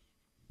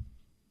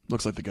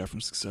 Looks like the guy from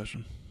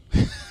Succession.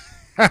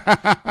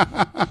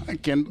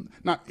 Ken.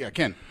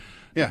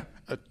 Yeah,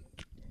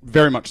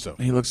 very much so.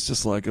 He looks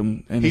just like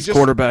him, and his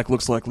quarterback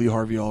looks like Lee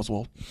Harvey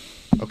Oswald.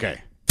 Okay.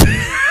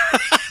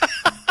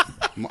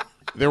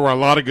 There were a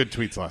lot of good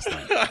tweets last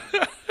night.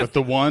 But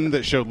the one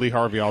that showed Lee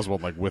Harvey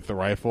Oswald like with the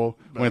rifle,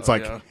 when it's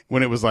like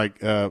when it was like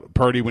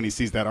Purdy when he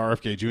sees that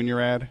RFK Jr.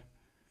 ad,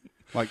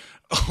 like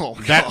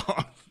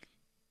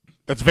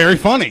that's very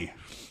funny.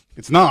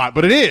 It's not,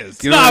 but it is.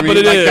 It's not, but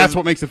it is. That's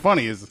what makes it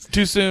funny. Is it's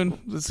too soon?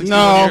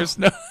 No, years?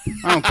 No,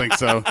 I don't think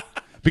so.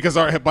 Because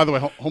by the way,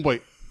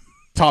 Homeboy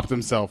topped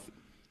himself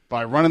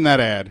by running that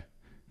ad,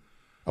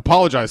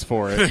 apologized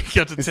for it,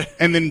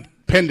 and then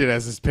pinned it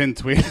as his pinned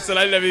tweet. He said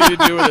I didn't have anything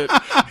to do with it.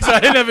 He said I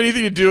didn't have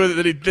anything to do with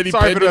it. That he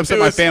sorry if it upset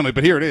my family,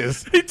 but here it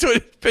is. He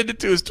pinned it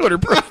to his Twitter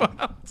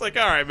profile. It's like,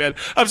 all right, man.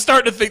 I'm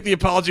starting to think the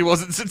apology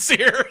wasn't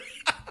sincere.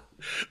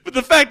 But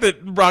the fact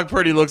that Brock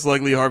Purdy looks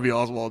like Lee Harvey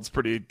Oswald is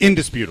pretty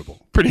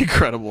indisputable, pretty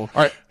incredible.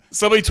 All right,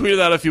 somebody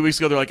tweeted out a few weeks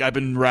ago. They're like, I've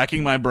been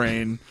racking my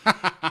brain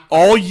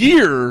all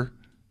year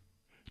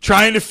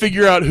trying to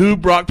figure out who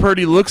Brock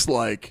Purdy looks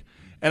like,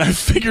 and I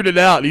figured it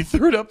out. And he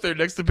threw it up there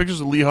next to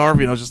pictures of Lee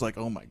Harvey, and I was just like,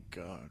 oh my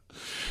god.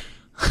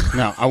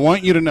 Now I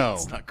want you to know,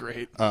 it's not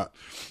great.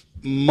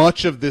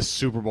 Much of this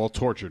Super Bowl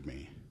tortured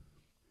me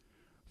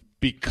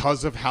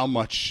because of how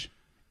much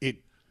it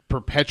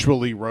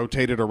perpetually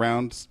rotated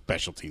around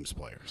special teams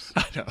players.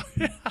 I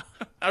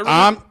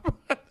know.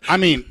 I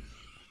mean,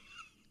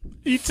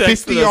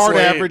 50-yard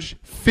average.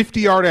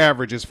 50-yard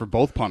averages for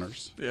both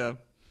punters. Yeah.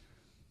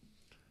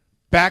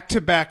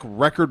 Back-to-back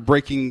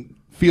record-breaking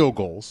field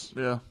goals.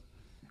 Yeah.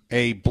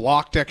 A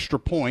blocked extra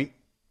point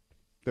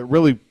that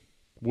really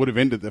would have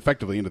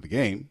effectively ended the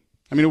game.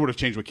 I mean, it would have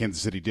changed what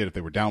Kansas City did if they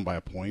were down by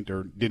a point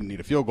or didn't need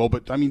a field goal.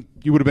 But, I mean,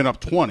 you would have been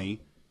up 20-16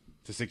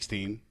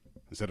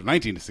 instead of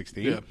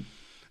 19-16.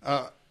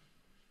 Yeah.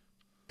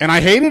 And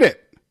I hated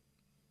it.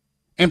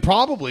 And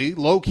probably,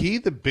 low-key,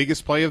 the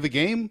biggest play of the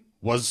game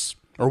was,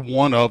 or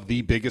one of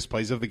the biggest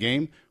plays of the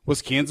game,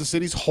 was Kansas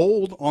City's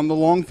hold on the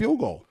long field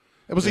goal.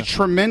 It was a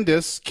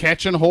tremendous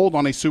catch and hold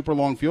on a super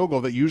long field goal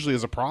that usually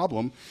is a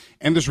problem.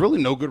 And there's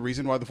really no good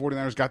reason why the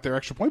 49ers got their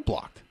extra point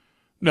blocked.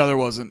 No, there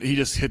wasn't. He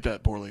just hit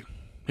that poorly.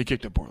 He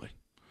kicked it poorly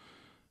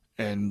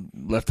and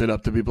left it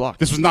up to be blocked.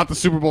 This was not the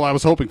Super Bowl I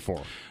was hoping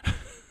for.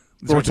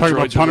 We're talking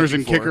about punters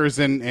and kickers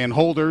and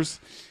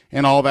holders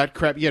and all that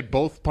crap. You had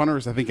both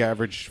punters, I think,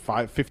 average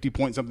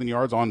 50-point-something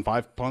yards on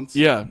 5 punts.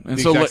 Yeah. And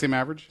the so exact same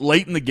average.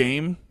 Late in the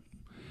game,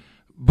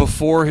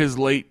 before his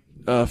late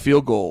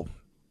field goal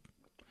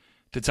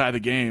to tie the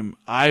game,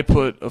 I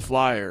put a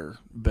flyer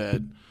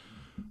bet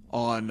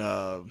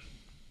on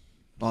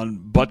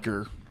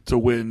Butker to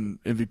win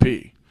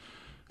MVP.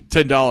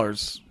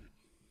 $10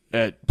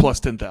 at plus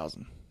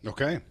 10,000.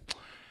 Okay.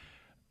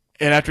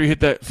 And after he hit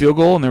that field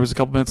goal and there was a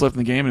couple minutes left in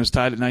the game and it was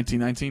tied at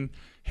 19-19,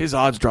 his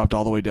odds dropped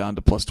all the way down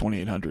to plus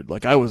 2,800.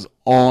 Like, I was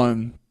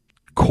on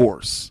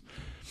course.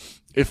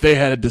 If they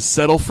had to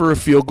settle for a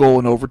field goal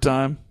in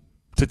overtime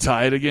to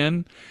tie it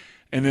again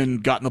and then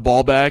gotten the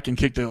ball back and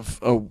kicked a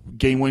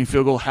game-winning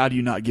field goal, how do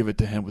you not give it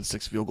to him with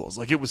 6 field goals?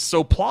 Like, it was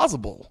so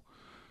plausible.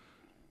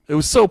 It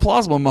was so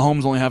plausible,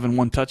 Mahomes only having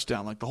 1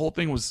 touchdown. Like, the whole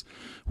thing was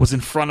in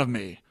front of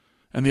me,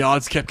 and the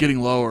odds kept getting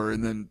lower,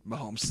 and then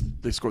Mahomes,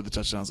 they scored the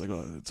touchdown. I was like,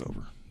 oh, it's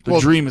over. The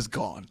dream is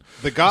gone.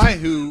 The guy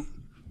who,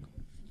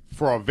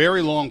 for a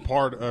very long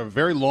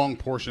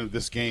portion of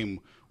this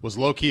game, was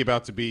low-key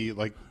about to be,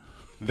 like,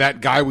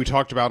 that guy we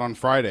talked about on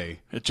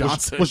Friday.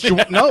 Johnson. It was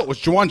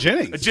Juwan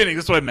Jennings. Jennings,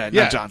 that's what I meant,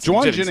 yeah, not Johnson.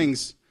 Juwan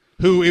Jennings,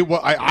 who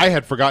I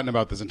had forgotten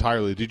about this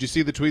entirely. Did you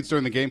see the tweets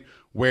during the game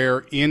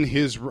where in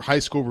his high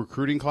school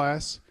recruiting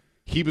class,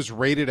 he was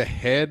rated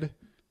ahead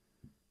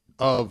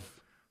of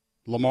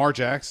Lamar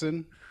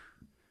Jackson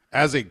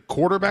as a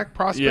quarterback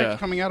prospect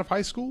coming out of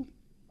high school?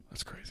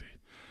 That's crazy.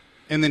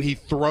 And then he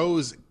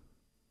throws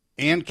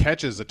and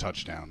catches a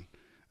touchdown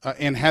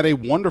and had a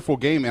wonderful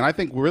game, and I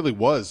think really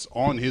was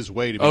on his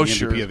way to being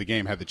MVP of the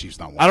game had the Chiefs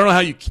not won. I don't know how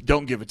you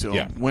don't give it to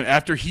him. When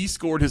after he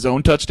scored his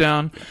own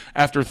touchdown,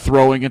 after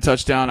throwing a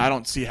touchdown, I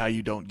don't see how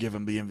you don't give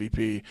him the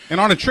MVP. And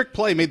on a trick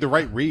play, made the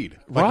right read.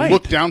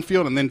 Looked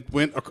downfield and then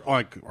went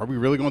like, are we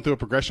really going through a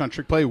progression on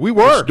trick play? We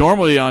were. Which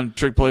normally on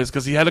trick plays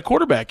because he had a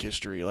quarterback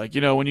history. Like,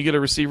 when you get a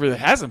receiver that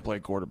hasn't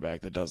played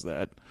quarterback that does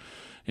that.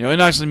 And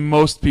actually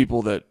most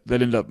people that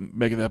end up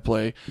making that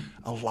play,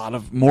 a lot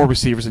of more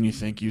receivers than you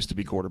think used to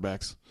be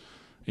quarterbacks.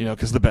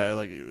 Because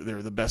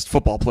they're the best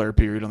football player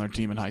period on their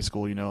team in high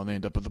school, and they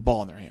end up with the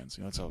ball in their hands.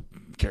 That's how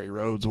Kerry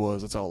Rhodes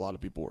was. That's how a lot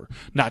of people were.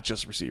 Not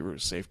just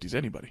receivers, safeties,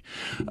 anybody.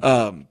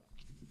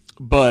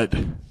 But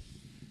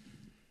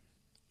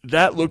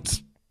that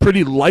looked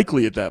pretty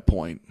likely at that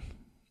point.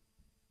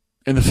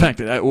 And the fact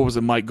that, what was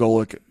it, Mike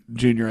Golick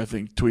Jr., I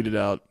think, tweeted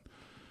out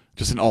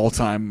just an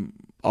all-time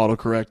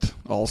autocorrect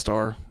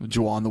all-star,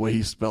 Juwan, the way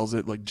he spells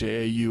it, like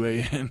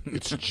Jauan.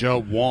 It's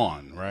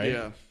Juwan, right?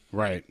 Yeah.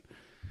 Right.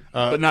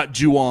 But not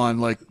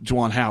Juwan like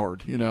Juwan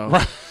Howard,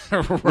 Right.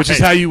 Which is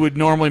how you would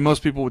normally,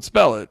 most people would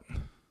spell it.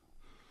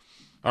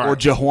 All or right.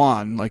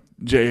 Jahuan, like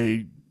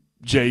Juan.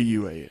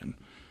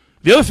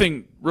 The other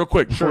thing, real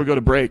quick, before we go to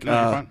break, No,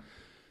 you're fine.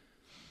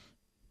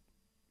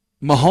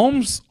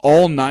 Mahomes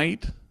all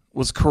night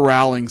was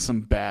corralling some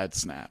bad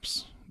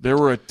snaps. There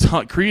were a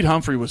ton. Creed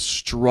Humphrey was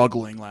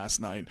struggling last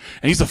night,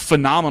 and he's a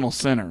phenomenal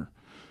center.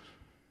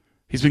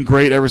 He's been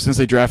great ever since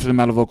they drafted him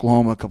out of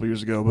Oklahoma a couple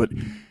years ago, but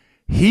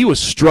he was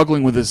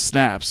struggling with his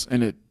snaps,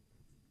 and it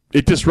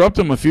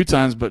disrupted him a few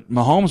times, but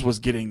Mahomes was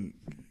getting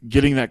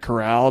that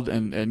corralled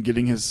and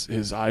getting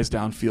his eyes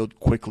downfield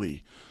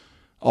quickly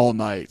all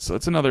night. So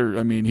it's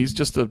another, he's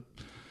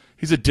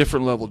a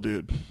different level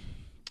dude.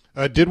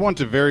 I did want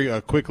to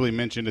very quickly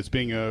mention, it's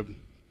being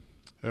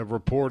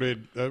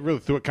reported really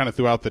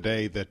throughout the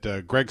day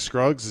that Greg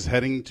Scruggs is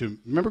heading to,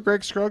 remember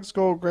Greg Scruggs?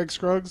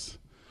 Defensive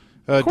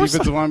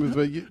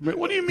lineman.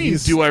 What do you mean,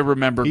 do I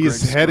remember Greg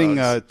Scruggs? He's heading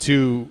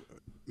to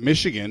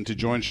Michigan to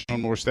join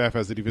Sean Moore's staff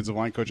as the defensive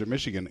line coach at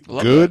Michigan.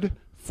 Love Good that.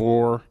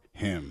 for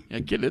him. Yeah,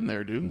 get in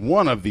there, dude.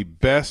 One of the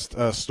best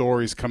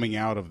stories coming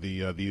out of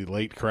the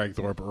late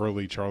Cragthorpe,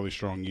 early Charlie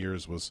Strong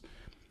years was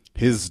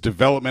his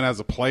development as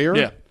a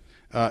player,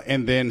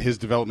 and then his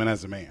development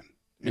as a man,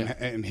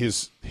 and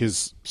his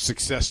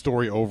success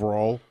story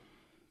overall,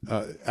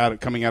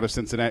 coming out of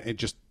Cincinnati. It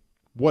just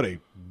what a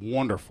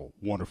wonderful,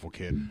 wonderful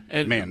kid,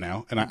 and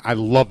I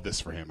love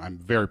this for him. I'm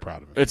very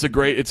proud of him. It's a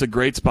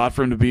great spot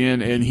for him to be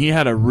in, and he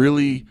had a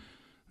really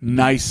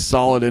nice,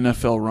 solid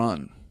NFL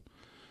run,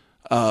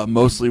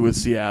 mostly with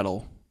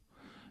Seattle,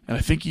 and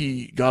I think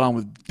he got on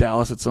with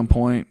Dallas at some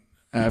point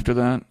after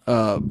that.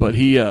 But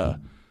he had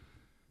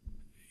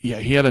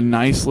a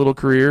nice little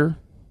career,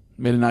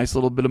 made a nice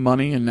little bit of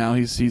money, and now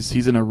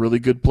he's in a really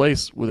good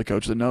place with a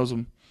coach that knows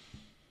him.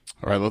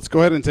 All right, let's go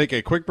ahead and take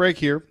a quick break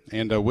here.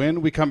 And when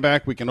we come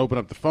back, we can open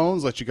up the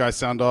phones, let you guys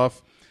sound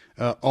off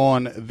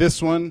on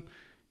this one.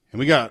 And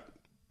we have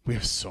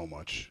so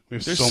much.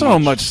 There's so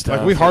much stuff.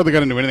 Like, we hardly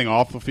got into anything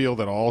off the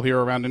field at all here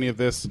around any of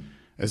this,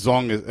 as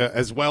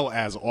well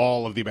as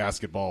all of the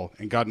basketball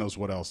and God knows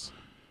what else.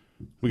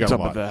 We got a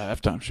lot. Talk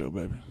about the halftime show,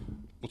 baby.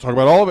 We'll talk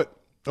about all of it.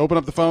 Open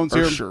up the phones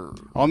here. Sure.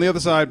 On the other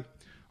side,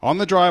 on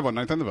the drive on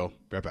 9th and the Ville.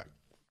 Be right back.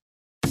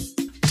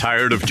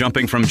 Tired of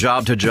jumping from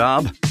job to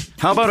job?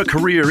 How about a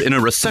career in a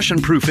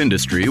recession-proof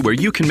industry where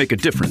you can make a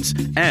difference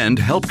and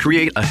help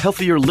create a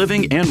healthier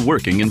living and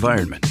working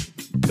environment?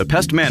 The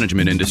pest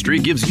management industry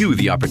gives you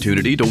the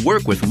opportunity to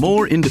work with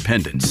more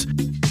independence.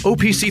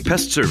 OPC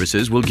Pest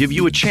Services will give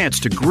you a chance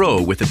to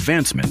grow with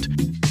advancement.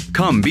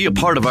 Come be a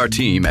part of our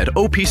team at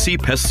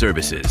OPC Pest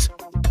Services.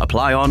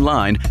 Apply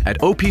online at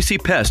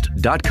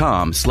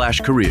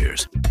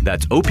opcpest.com/careers.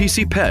 That's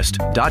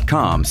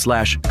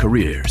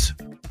opcpest.com/careers.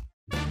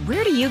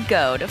 Where do you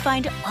go to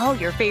find all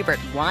your favorite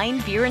wine,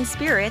 beer, and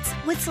spirits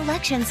with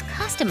selections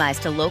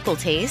customized to local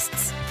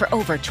tastes? For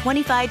over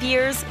 25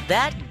 years,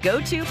 that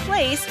go-to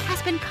place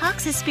has been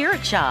Cox's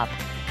Spirit Shop.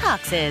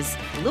 Cox's,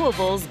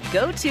 Louisville's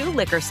go-to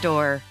liquor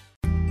store.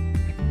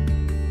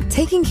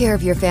 Taking care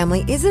of your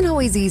family isn't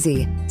always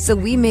easy, so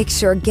we make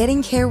sure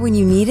getting care when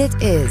you need it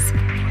is.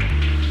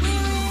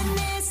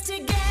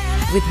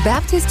 With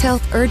Baptist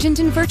Health Urgent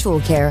and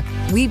Virtual Care,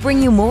 we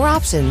bring you more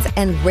options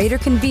and greater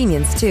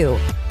convenience, too.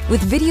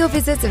 With video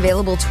visits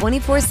available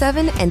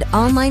 24/7 and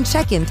online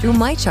check-in through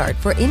MyChart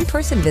for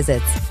in-person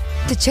visits.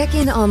 To check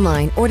in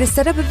online or to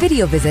set up a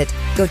video visit,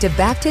 go to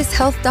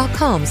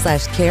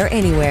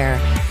baptisthealth.com/careanywhere.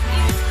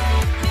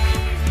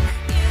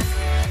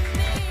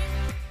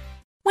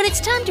 When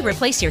it's time to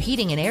replace your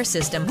heating and air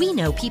system, we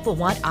know people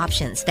want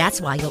options. That's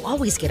why you'll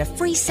always get a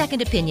free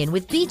second opinion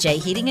with BJ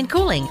Heating and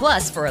Cooling.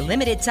 Plus, for a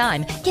limited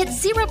time, get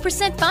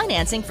 0%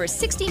 financing for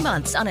 60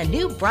 months on a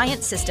new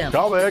Bryant system.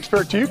 Call the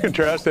experts you can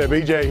trust at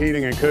BJ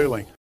Heating and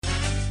Cooling.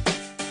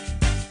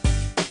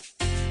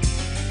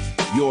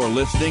 You're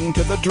listening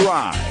to The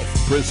Drive,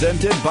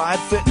 presented by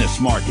Fitness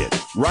Market,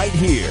 right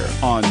here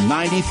on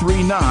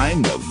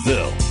 93.9 The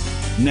Ville.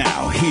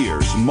 Now,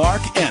 here's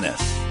Mark Ennis.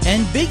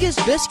 And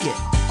Biggest Biscuit,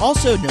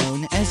 also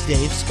known as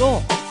Dave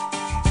Skull.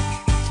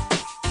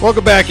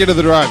 Welcome back into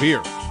the drive here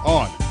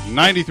on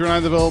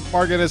 93.9 The Ville.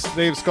 Mark Ennis,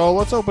 Dave Skull.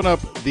 Let's open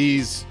up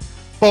these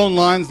phone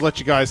lines, let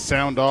you guys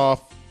sound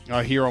off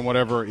here on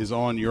whatever is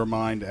on your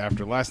mind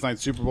after last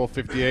night's Super Bowl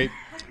 58.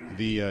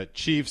 The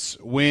Chiefs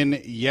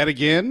win yet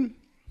again.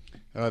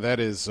 That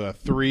is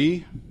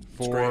 3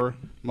 for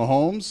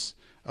Mahomes.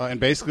 And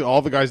basically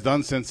all the guy's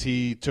done since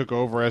he took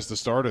over as the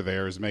starter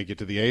there is make it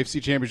to the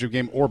AFC Championship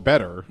game or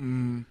better,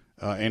 and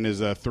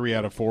is 3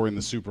 out of 4 in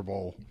the Super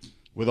Bowl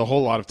with a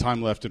whole lot of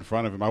time left in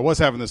front of him. I was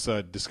having this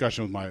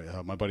discussion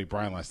with my buddy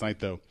Brian last night,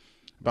 though,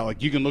 about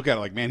like you can look at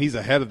it like, man, he's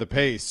ahead of the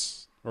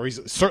pace, or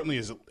he's certainly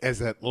is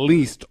at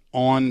least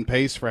on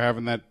pace for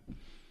having that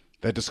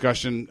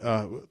discussion,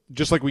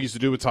 just like we used to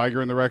do with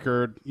Tiger and the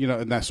record,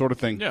 and that sort of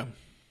thing. Yeah.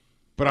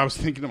 But I was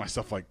thinking to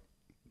myself, like,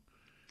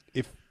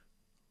 if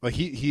like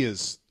he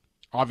is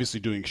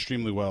obviously doing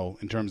extremely well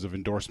in terms of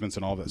endorsements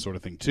and all that sort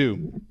of thing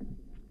too.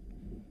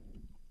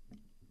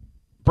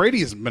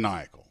 Brady is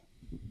maniacal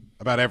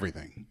about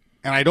everything.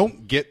 And I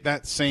don't get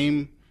that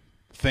same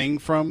thing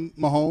from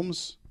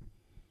Mahomes,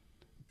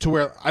 to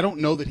where I don't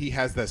know that he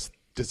has this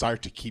desire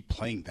to keep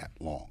playing that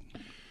long.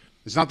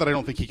 It's not that I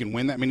don't think he can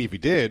win that many if he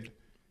did.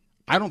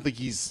 I think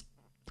he's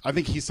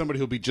somebody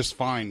who'll be just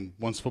fine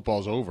once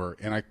football's over,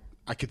 and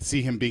I could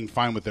see him being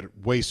fine with it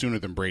way sooner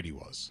than Brady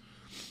was.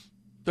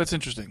 That's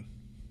interesting.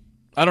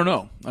 I don't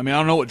know. I mean, I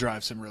don't know what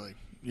drives him really.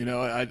 He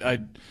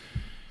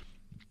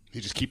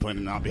just keep playing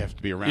and not have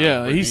to be around.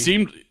 Yeah, he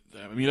seemed.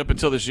 I mean, up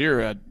until this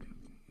year,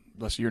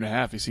 last year and a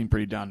half, he seemed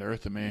pretty down to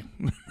earth to me.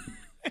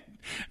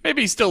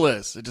 Maybe he still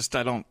is.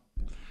 I don't.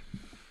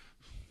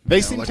 They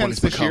seem tense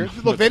this year.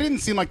 Look, they didn't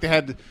seem like they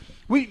had.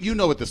 You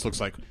know what this looks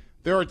like.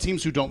 There are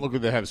teams who don't look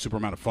like they have a super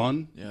amount of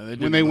fun. Yeah,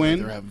 when they win.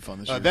 They're having fun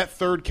this year. That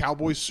third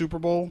Cowboys Super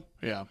Bowl.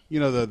 Yeah.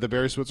 The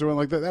Barry Switzer one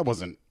like that. That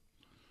wasn't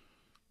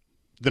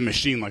the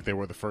machine like they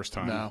were the first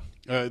time.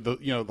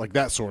 No. Like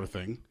that sort of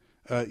thing.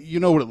 You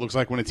know what it looks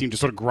like when a team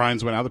just sort of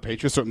grinds one out. The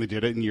Patriots certainly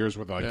did it in years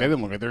where they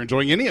didn't look like they're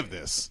enjoying any of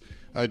this.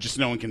 Just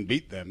no one can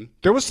beat them.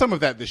 There was some of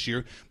that this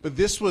year, but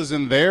this was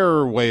in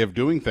their way of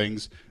doing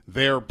things,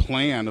 their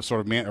plan of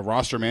sort of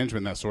roster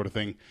management, that sort of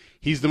thing.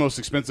 He's the most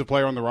expensive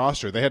player on the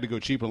roster. They had to go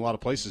cheap in a lot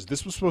of places.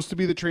 This was supposed to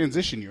be the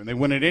transition year, and they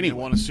won it anyway.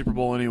 They won a Super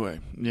Bowl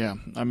anyway. Yeah.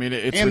 I mean,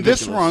 it's and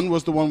ridiculous. This run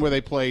was the one where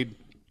they played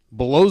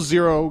below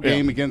zero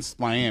game against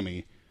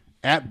Miami,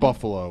 at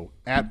Buffalo,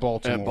 at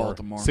Baltimore,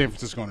 San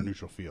Francisco on a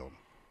neutral field.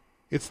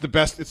 It's the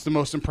best. It's the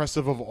most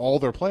impressive of all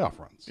their playoff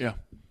runs. Yeah.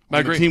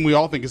 I agree. The team we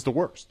all think is the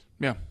worst.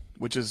 Yeah.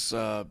 Which is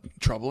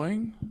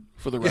troubling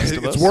for the rest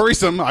of us. It's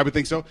worrisome. I would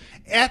think so.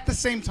 At the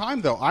same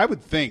time, though, I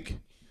would think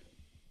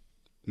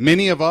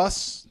many of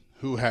us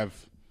who have,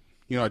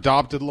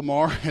 adopted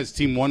Lamar as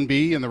Team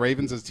 1B and the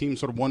Ravens as Team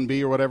sort of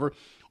 1B or whatever,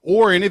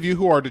 or any of you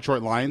who are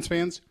Detroit Lions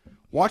fans,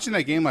 watching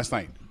that game last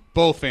night,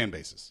 both fan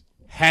bases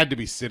had to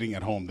be sitting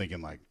at home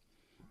thinking, like,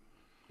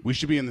 we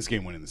should be in this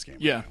game, winning this game.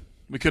 Yeah.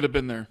 We could have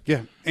been there.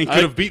 Yeah, and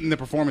could have beaten the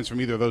performance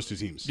from either of those two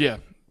teams. Yeah.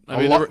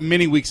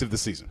 Many weeks of the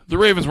season. The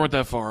Ravens weren't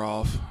that far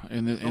off.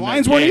 In the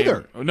Lions weren't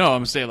either. No,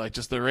 I'm saying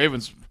just the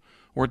Ravens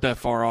weren't that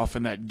far off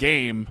in that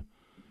game.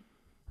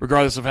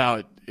 Regardless of how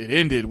it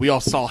ended, we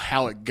all saw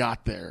how it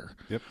got there.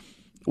 Yep.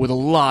 With a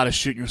lot of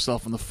shooting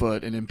yourself in the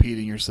foot and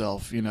impeding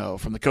yourself,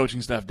 from the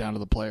coaching staff down to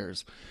the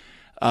players.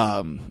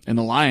 And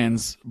the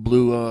Lions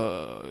blew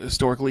a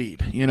historic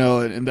lead,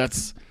 and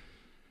that's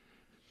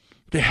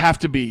 – they have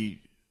to be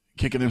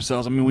kicking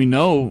themselves. I mean, we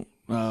know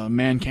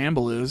Man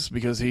Campbell is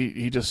because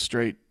he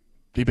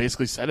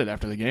basically said it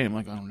after the game.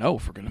 Like, I don't know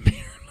if we're going to be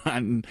here or not.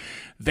 And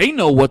they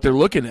know what they're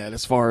looking at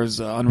as far as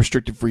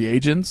unrestricted free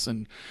agents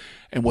and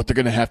what they're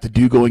going to have to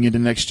do going into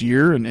next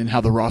year and how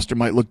the roster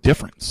might look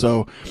different.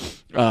 So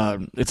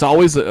it's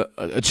always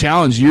a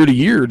challenge year to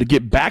year to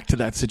get back to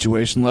that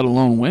situation, let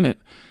alone win it.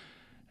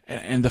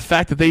 And the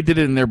fact that they did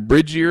it in their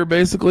bridge year,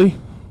 basically,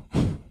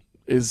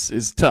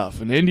 is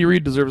tough. And Andy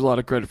Reid deserves a lot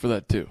of credit for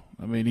that too.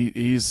 I mean,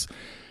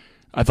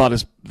 I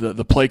thought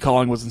the play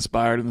calling was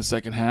inspired in the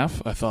second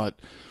half. I thought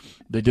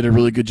they did a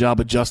really good job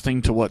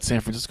adjusting to what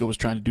San Francisco was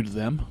trying to do to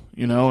them,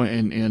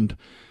 and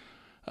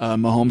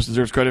Mahomes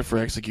deserves credit for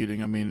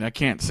executing. I mean, I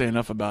can't say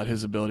enough about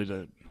his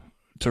ability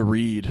to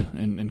read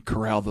and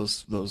corral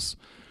those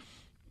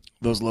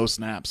low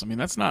snaps. I mean,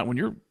 that's not, when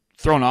you're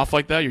thrown off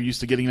like that, you're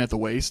used to getting it at the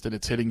waist and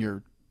it's hitting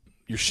your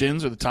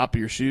shins or the top of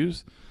your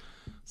shoes.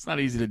 It's not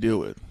easy to deal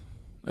with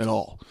at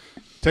all.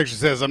 Texture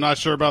says, I'm not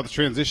sure about the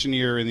transition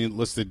year and the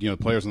listed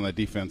players on that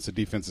defense. The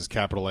defense is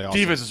capital A also.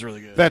 Defense is really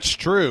good. That's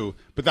true,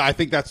 but I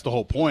think that's the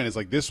whole point. Is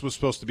like this was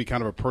supposed to be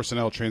kind of a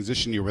personnel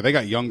transition year where they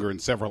got younger in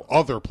several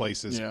other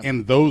places,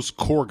 and those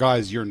core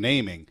guys you're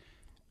naming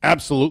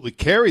absolutely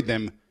carried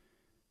them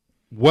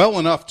well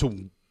enough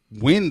to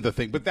win the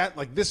thing. But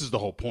this is the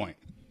whole point.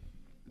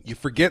 You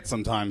forget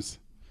sometimes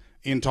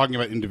in talking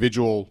about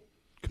individual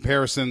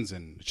comparisons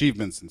and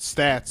achievements and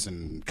stats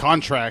and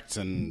contracts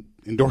and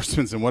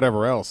endorsements and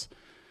whatever else.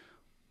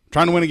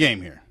 Trying to win a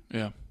game here.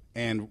 Yeah.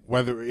 And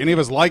whether any of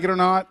us like it or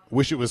not,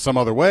 wish it was some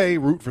other way,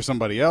 root for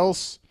somebody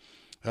else.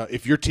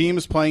 If your team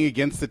is playing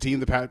against the team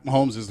that Pat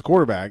Mahomes is the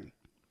quarterback,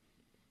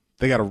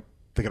 they got to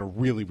they got a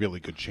really, really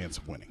good chance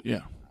of winning.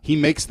 Yeah. He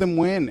makes them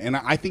win, and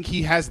I think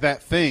he has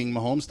that thing,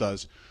 Mahomes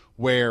does,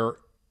 where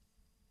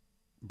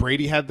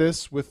Brady had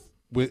this with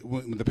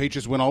when the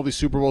Patriots win all these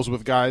Super Bowls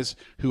with guys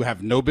who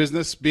have no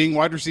business being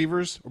wide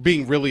receivers or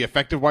being really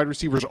effective wide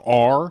receivers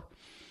are.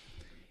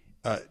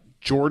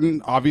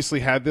 Jordan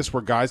obviously had this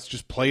where guys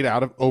just played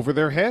over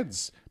their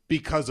heads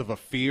because of a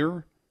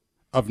fear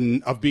of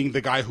being the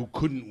guy who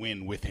couldn't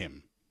win with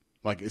him.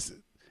 Like it's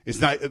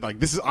not like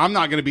this is. I'm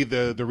not going to be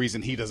the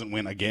reason he doesn't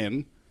win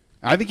again.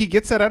 I think he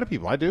gets that out of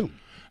people. I do.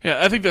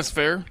 Yeah, I think that's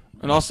fair.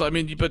 And also, I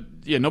mean, but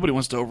yeah, nobody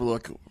wants to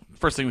overlook.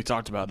 First thing we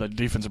talked about, that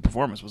defensive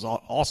performance was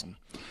awesome,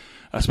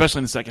 especially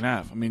in the second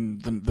half. I mean,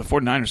 the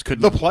 49ers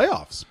couldn't. The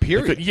playoffs,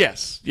 period.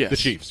 Yes. The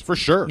Chiefs, for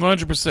sure.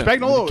 100%.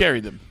 Spagnuolo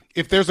carried them.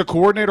 If there's a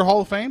coordinator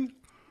Hall of Fame,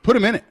 put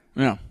him in it.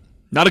 Yeah.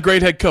 Not a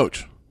great head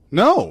coach.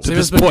 No. Same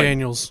as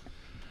McDaniels.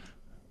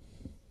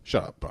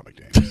 Shut up, Bob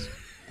McDaniels.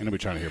 Ain't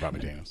nobody trying to hear about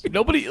McDaniels.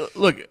 Nobody,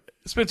 look,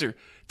 Spencer,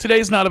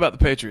 today's not about the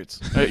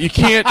Patriots. You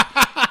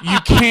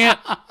can't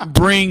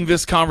bring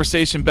this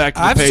conversation back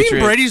to the Patriots. I've seen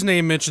Brady's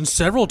name mentioned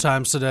several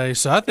times today,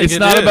 so I think it's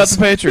not about the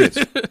Patriots.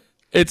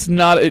 It's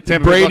not.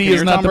 Brady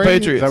is not the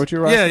Patriots. Is that what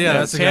you're right? Yeah.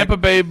 That's Tampa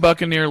Bay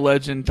Buccaneer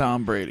legend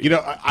Tom Brady. You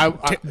know,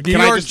 New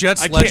York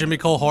Jets legend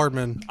Mecole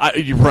Hardman.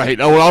 You're right.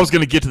 Oh, well, I was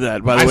going to get to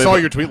that. By the way, I saw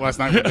your tweet last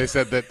night where they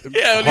said that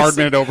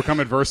Hardman had overcome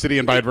adversity,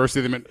 and by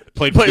adversity they meant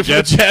played for the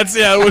Jets.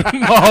 Yeah, when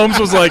Mahomes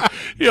was like,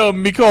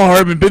 Mecole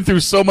Hardman been through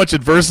so much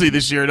adversity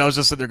this year, and I was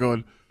just sitting there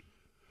going,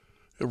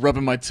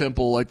 rubbing my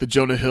temple like the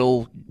Jonah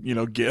Hill,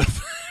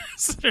 gif.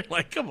 Sitting there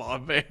like, come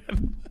on,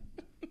 man.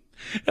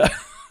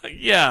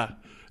 Yeah.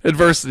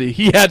 Adversity.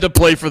 He had to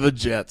play for the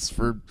Jets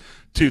for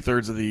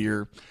 2/3 of the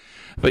year,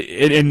 but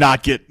and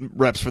not get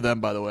reps for them.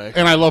 By the way,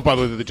 and I love, by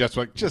the way, that the Jets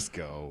were like, just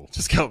go,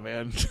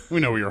 man. We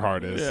know where your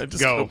heart is. Yeah,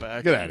 just go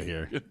back. Get out of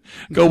here.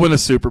 Go win a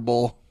Super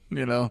Bowl.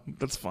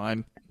 That's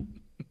fine.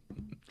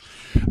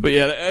 But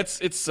yeah,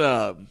 it's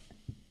not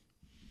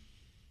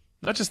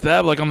just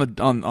that. Like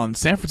on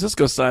San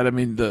Francisco side, I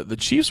mean the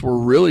Chiefs were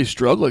really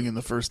struggling in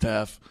the first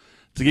half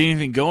to get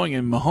anything going,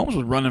 and Mahomes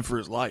was running for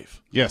his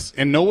life. Yes,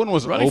 and no one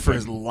was running open for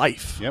his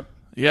life. Yep.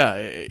 Yeah,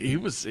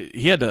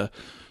 he had to.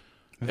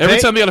 Every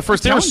time they got a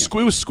first down,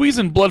 he was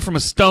squeezing blood from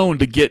a stone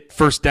to get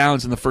first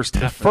downs in the first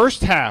half. The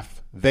first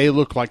half, they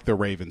looked like the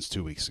Ravens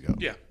 2 weeks ago.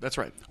 Yeah, that's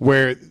right.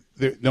 Where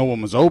no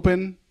one was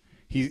open.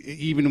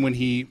 Even when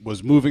he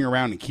was moving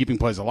around and keeping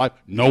plays alive,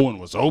 no one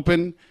was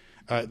open.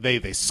 They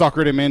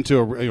suckered him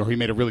into he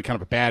made a really kind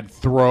of a bad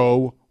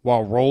throw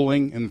while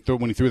rolling, and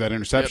when he threw that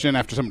interception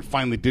after someone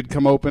finally did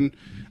come open.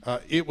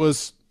 It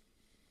was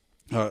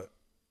a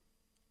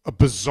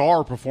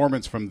bizarre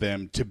performance from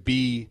them to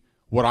be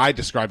what I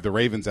described the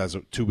Ravens as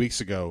 2 weeks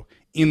ago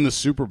in the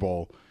Super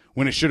Bowl,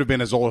 when it should have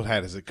been as old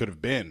as it could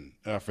have been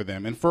for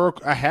them. And for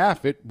a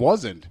half, it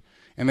wasn't.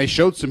 And they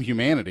showed some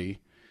humanity.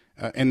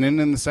 And then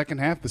in the second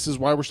half, this is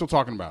why we're still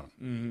talking about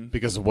them,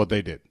 because of what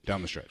they did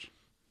down the stretch.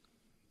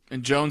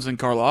 And Jones and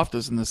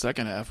Karlaftis in the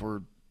second half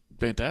were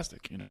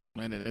fantastic,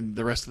 and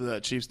the rest of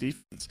that Chiefs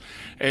defense.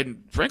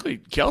 And frankly,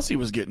 Kelsey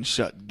was getting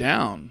shut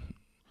down.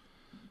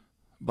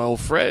 But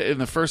Fred in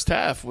the first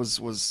half was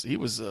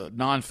a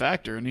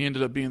non-factor, and he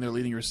ended up being their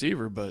leading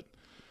receiver. But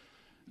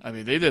I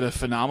mean, they did a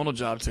phenomenal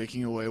job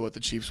taking away what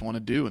the Chiefs want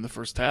to do in the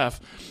first half,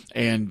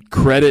 and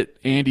credit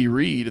Andy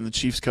Reid and the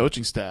Chiefs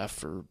coaching staff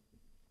for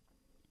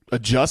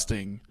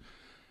adjusting,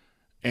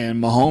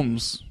 and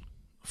Mahomes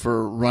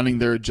for running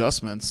their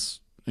adjustments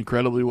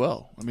incredibly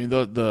well. I mean,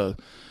 the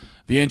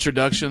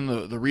introduction,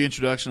 the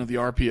reintroduction of the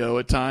RPO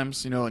at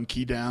times, and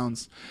key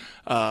downs,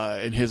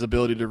 and his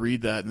ability to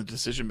read that and the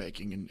decision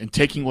making and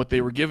taking what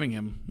they were giving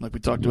him, like we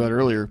talked about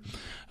earlier,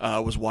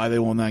 was why they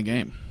won that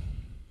game.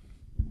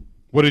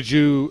 What did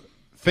you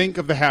think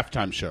of the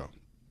halftime show?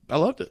 I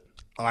loved it.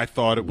 I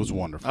thought it was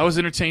wonderful. I was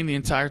entertained the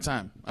entire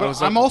time.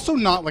 I'm also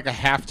not like a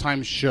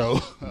halftime show.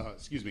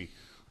 Excuse me.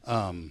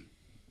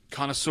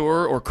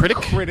 Connoisseur or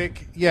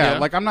critic? Yeah.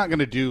 Like I'm not going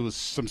to do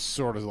some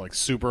sort of like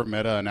super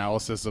meta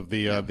analysis of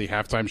the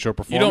halftime show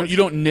performance. You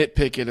don't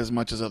nitpick it as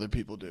much as other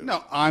people do.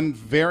 No,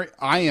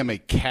 I am a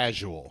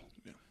casual,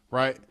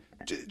 right?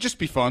 Just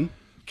be fun.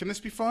 Can this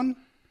be fun?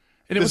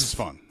 And this is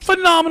fun.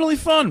 Phenomenally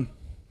fun.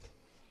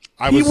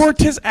 He worked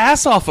his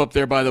ass off up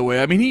there, by the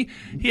way. I mean,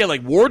 he had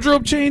like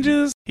wardrobe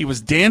changes. He was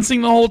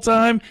dancing the whole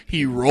time.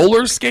 He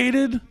roller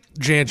skated.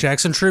 Janet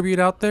Jackson tribute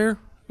out there. It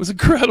was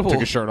incredible. Took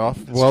his shirt off.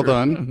 Well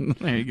done.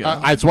 There you go.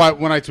 That's why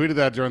when I tweeted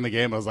that during the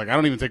game, I was like,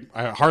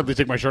 I hardly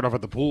take my shirt off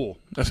at the pool.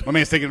 My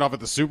man's taking it off at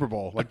the Super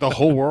Bowl. Like the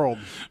whole world.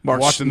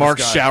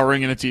 Mark's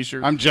showering in a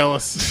t-shirt. I'm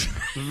jealous.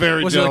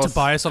 Very was jealous. Was it like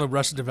Tobias on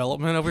Arrested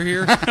Development over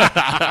here?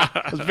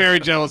 I was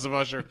very jealous of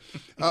Usher.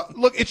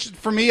 Look,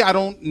 for me, I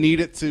don't need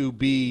it to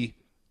be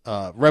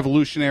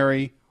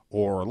revolutionary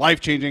or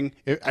life-changing.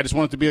 I just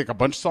want it to be like a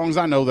bunch of songs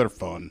I know that are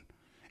fun.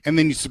 And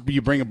then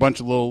you bring a bunch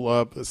of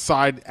little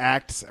side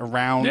acts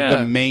around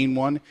the main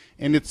one,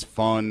 and it's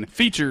fun.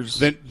 Features.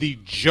 The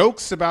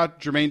jokes about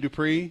Jermaine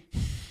Dupri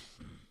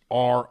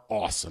are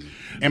awesome.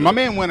 And my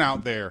man went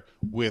out there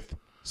with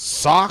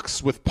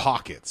socks with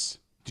pockets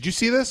Did you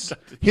see this?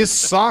 His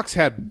socks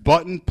had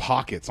button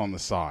pockets on the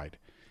side.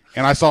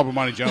 And I saw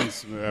Bomani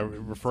Jones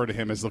refer to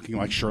him as looking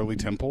like Shirley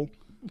Temple.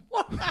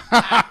 But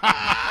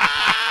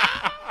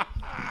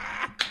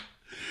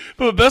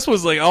the best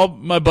was like all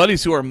my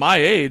buddies who are my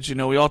age, you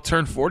know, we all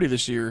turned 40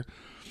 this year.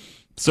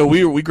 So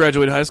we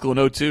graduated high school in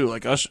 2002.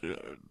 Like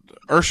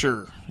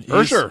Ursher.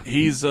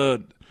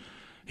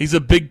 He's a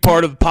big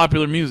part of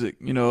popular music,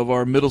 you know, of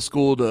our middle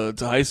school to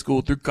high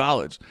school through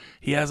college.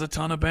 He has a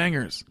ton of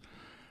bangers.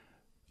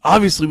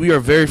 Obviously, we are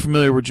very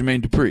familiar with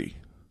Jermaine Dupri.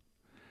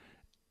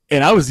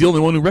 And I was the only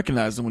one who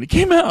recognized him when he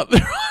came out.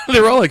 They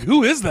were all like,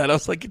 who is that? I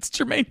was like, it's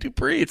Jermaine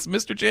Dupri. It's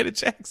Mr. Janet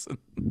Jackson.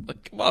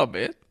 Like, come on,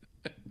 man.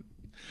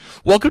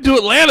 Welcome to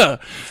Atlanta.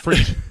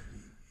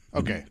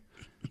 Okay.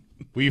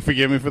 Will you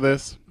forgive me for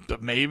this?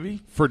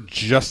 Maybe. For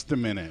just a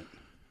minute,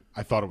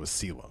 I thought it was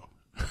CeeLo.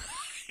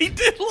 He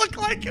did look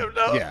like him,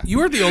 though. Yeah. You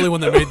were the only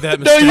one that made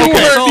that mistake. No,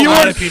 I saw a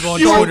lot of people on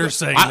Twitter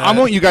saying that. I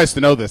want you guys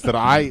to know this, that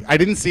I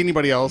didn't see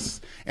anybody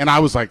else, and I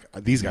was like,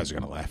 these guys are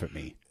going to laugh at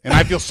me. And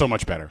I feel so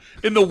much better.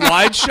 In the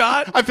wide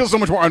shot? I feel so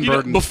much more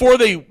unburdened. You know, before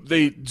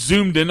they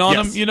zoomed in on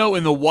him, you know,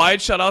 in the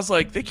wide shot, I was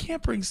like, they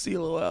can't bring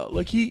CeeLo out.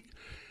 Like,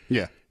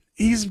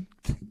 he's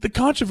the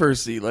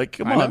controversy. Like,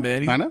 come on,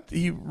 man.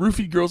 He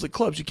roofied girls at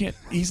clubs.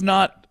 He's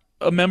not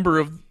a member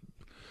of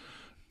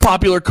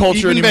popular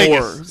culture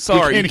anymore. Vegas.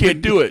 Sorry, you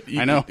can't do it.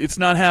 I know. It's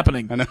not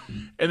happening. I know.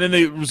 And then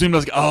they resumed. I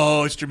was like,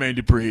 oh, it's Jermaine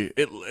Dupri.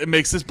 It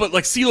makes this. But,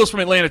 like, CeeLo's from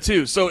Atlanta,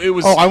 too. So it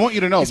was. Oh, I want you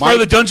to know. It's part of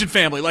the Dungeon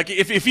family. Like,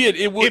 if he had.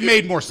 It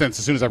made more sense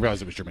as soon as I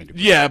realized it was Jermaine Dupri.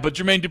 Yeah, but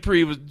Jermaine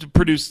Dupri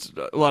produced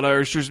a lot of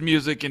Usher's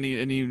music, and he,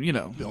 you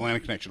know. The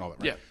Atlantic Connection, all that,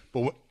 right? Yeah.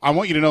 But I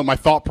want you to know my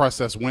thought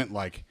process went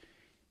like,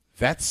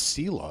 that's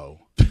CeeLo.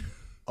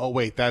 Oh,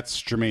 wait,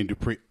 that's Jermaine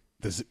Dupri.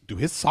 Do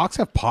his socks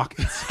have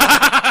pockets?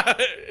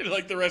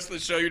 Like the rest of the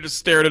show, you're just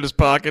staring at his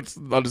pockets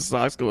on his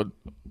socks going.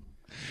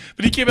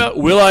 But he came out,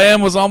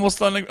 Will.i.am was almost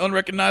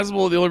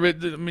unrecognizable. The only,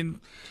 I mean,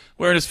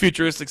 wearing his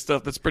futuristic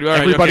stuff, that's pretty all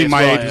right. Everybody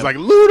my age was like,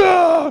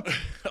 Luda!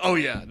 Oh,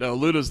 yeah. No,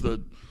 Luda's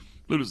the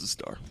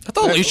star. I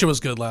thought Alicia was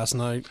good last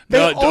night.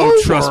 No,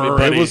 don't trust me,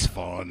 buddy. It was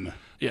fun.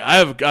 Yeah,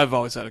 I've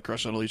always had a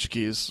crush on Alicia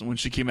Keys. When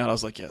she came out, I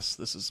was like, yes,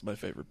 this is my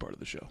favorite part of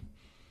the show.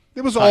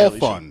 It was all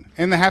fun.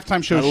 And the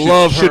halftime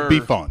show should be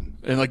fun.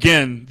 And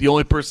again, the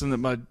only person at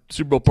my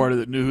Super Bowl party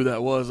that knew who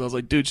that was, I was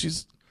like, dude,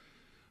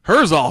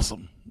 her's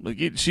awesome. Like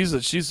she's a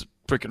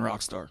freaking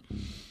rock star.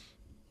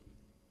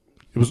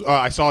 It was.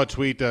 I saw a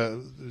tweet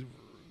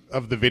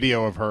of the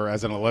video of her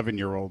as an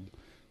 11-year-old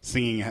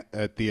singing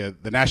at the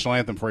national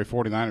anthem for a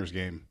 49ers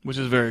game, which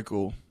is very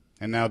cool.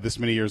 And now, this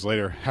many years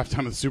later, halftime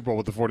of the Super Bowl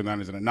with the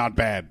 49ers in it, not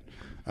bad.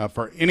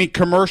 For any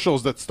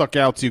commercials that stuck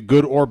out to you,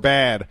 good or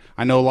bad,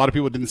 I know a lot of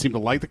people didn't seem to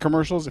like the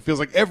commercials. It feels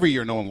like every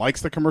year no one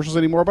likes the commercials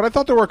anymore, but I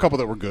thought there were a couple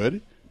that were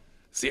good.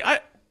 See, I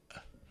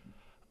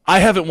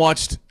haven't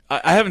watched,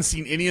 I haven't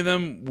seen any of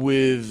them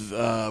with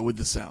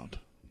the sound,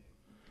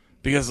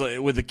 because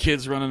with the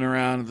kids running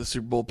around at the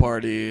Super Bowl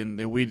party,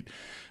 and we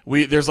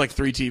there's like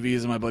 3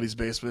 TVs in my buddy's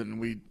basement, and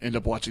we end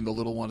up watching the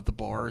little one at the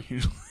bar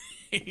usually.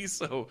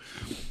 So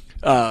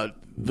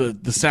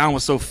the sound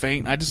was so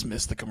faint. I just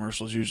miss the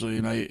commercials usually,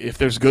 and if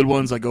there's good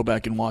ones, I go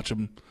back and watch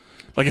them.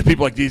 Like if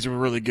people like these are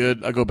really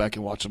good, I go back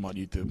and watch them on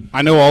YouTube.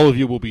 I know all of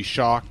you will be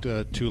shocked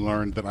to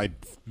learn that I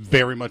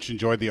very much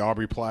enjoyed the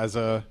Aubrey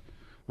Plaza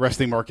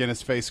resting Mark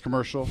Ennis face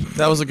commercial.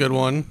 That was a good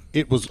one.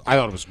 I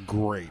thought it was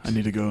great. I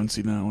need to go and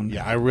see that one.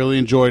 Yeah, I really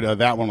enjoyed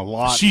that one a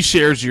lot. She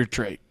shares your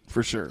trait.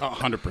 For sure.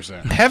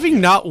 100%.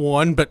 Having not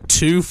one, but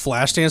 2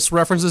 Flashdance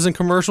references in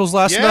commercials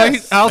last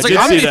night, I was like,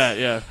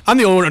 I'm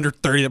the only one under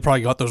 30 that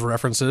probably got those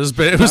references,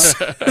 but it was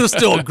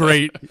still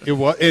great. It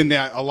was, and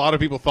a lot of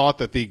people thought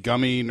that the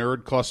gummy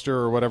nerd cluster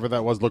or whatever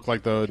that was looked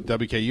like the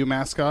WKU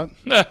mascot.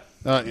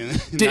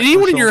 Did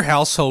anyone in your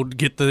household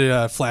get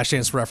the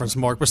Flashdance reference,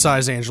 Mark,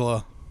 besides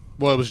Angela?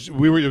 Well, it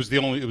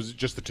was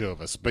just the 2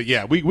 of us. But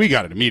yeah, we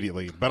got it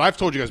immediately. But I've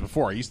told you guys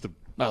before,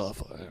 I love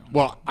Flash.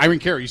 Well, Irene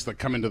Carey used to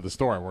come into the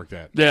store I worked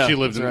at. Yeah, she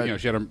lived in,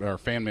 she had her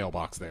fan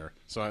mailbox there.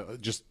 So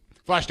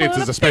Flashdance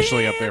is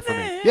especially up there for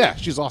me. Yeah,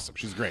 she's awesome.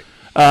 She's great.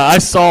 I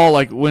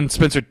saw when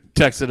Spencer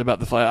texted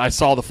about I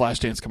saw the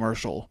Flashdance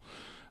commercial,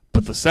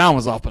 but the sound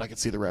was off, but I could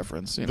see the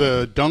reference.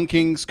 The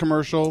Dunkings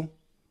commercial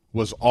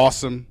was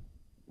awesome.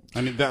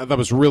 I mean, that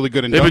was really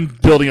good. And they've been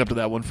building up to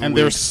that one for weeks.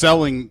 They're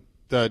selling.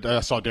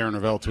 I saw Darren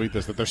Ravel tweet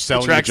this, that they're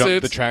selling the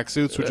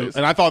tracksuits,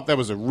 and I thought that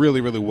was a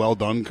really, really well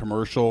done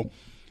commercial.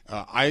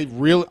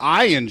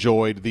 I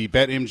enjoyed the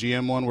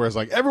BetMGM one where it's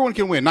like everyone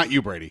can win, not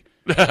you, Brady,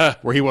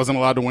 where he wasn't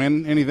allowed to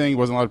win anything, he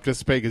wasn't allowed to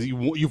participate because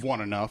you've won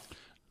enough.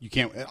 You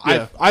can't.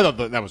 Yeah. I thought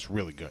that was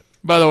really good.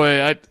 By the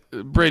way,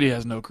 Brady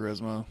has no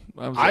charisma.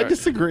 I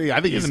disagree. I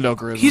think he has no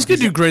charisma. He's going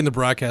to do great in the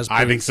broadcast booth.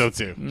 I think so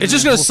too. It's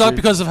just going to suck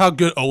because of how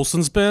good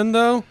Olsen's been,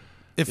 though.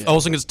 If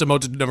Olsen gets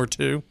demoted to number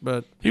 2,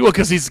 but he will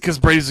because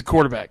Brady's a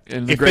quarterback.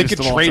 And if they could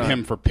trade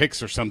him for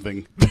picks or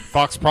something,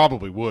 Fox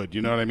probably would.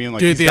 You know what I mean?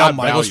 Like, dude, the Al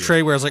Michaels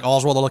trade where it's like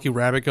Oswald the Lucky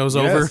Rabbit goes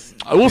over.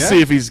 I will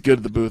see if he's good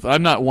at the booth.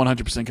 I'm not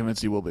 100%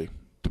 convinced he will be.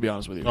 To be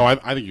honest with you. Oh, I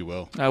think you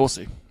will. We'll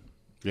see.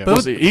 Yeah, we'll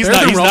see. He's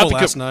not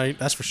last night.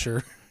 That's for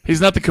sure.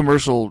 He's not the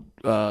commercial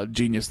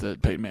genius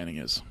that Peyton Manning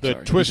is. The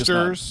Sorry.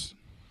 Twisters.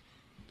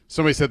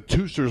 Somebody said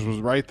Twisters was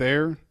right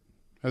there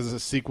as a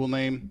sequel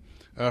name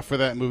for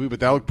that movie, but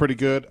that looked pretty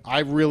good. I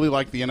really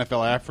like the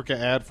NFL Africa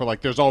ad for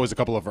there's always a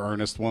couple of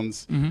earnest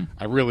ones. Mm-hmm.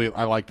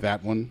 I liked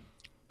that one.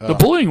 The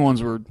bullying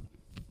ones were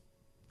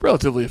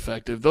relatively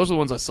effective. Those are the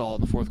ones I saw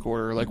in the fourth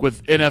quarter, like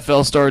with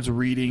NFL stars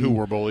reading. Who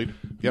were bullied.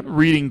 Yep.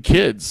 Reading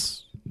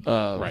kids.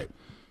 Right.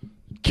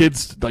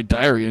 Kids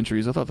diary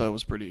entries. I thought that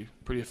was pretty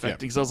effective.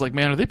 Because I was like,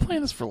 man, are they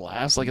playing this for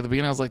laughs? Like at the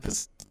beginning, I was like,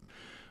 is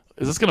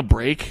this going to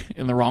break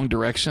in the wrong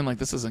direction? Like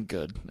this isn't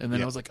good. And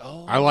then I was like,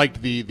 oh. I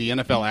liked the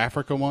NFL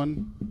Africa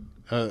one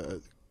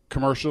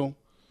commercial.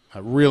 I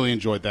really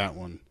enjoyed that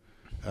one.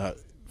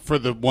 For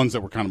the ones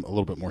that were kind of a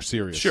little bit more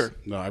serious. Sure.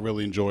 No, I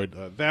really enjoyed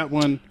that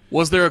one.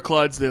 Was there a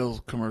Clydesdale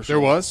commercial? There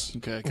was.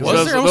 Okay.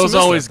 Because those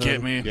always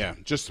get me. Yeah,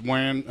 just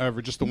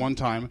the one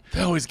time.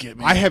 They always get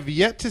me. I have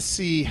yet to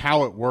see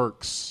how it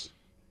works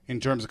in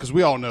terms of, because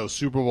we all know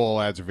Super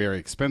Bowl ads are very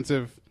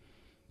expensive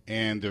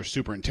and they're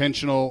super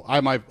intentional.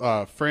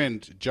 My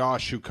friend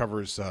Josh, who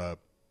covers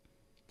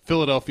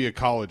Philadelphia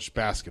college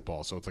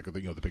basketball, so it's like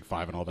the Big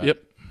Five and all that.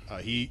 Yep.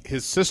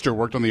 His sister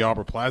worked on the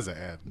Auburn Plaza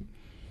ad.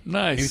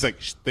 Nice. And he's like,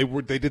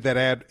 they did that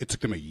ad. It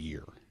took them a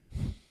year.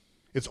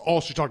 It's all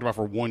she talked about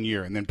for 1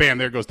 year, and then bam,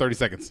 there goes 30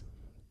 seconds.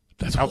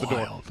 That's out wild. The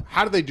door.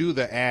 How do they do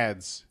the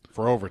ads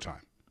for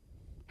overtime?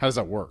 How does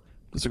that work?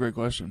 That's a great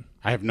question.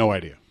 I have no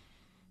idea.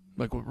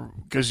 Like,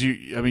 because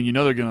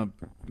they're gonna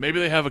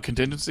maybe they have a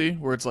contingency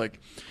where it's like,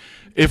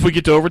 if we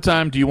get to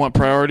overtime, do you want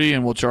priority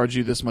and we'll charge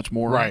you this much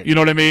more? Right. You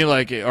know what I mean?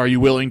 Like, are you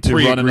willing to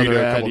run another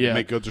ad? Yeah.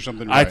 Make goods or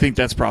something. I think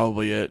that's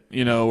probably it.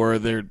 Where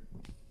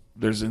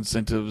there's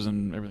incentives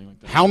and everything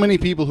like that. How many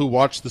people who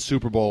watched the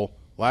Super Bowl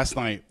last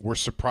night were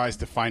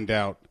surprised to find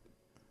out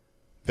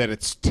that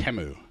it's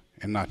Temu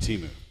and not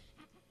Temu?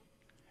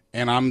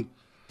 And I'm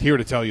here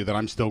to tell you that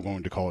I'm still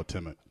going to call it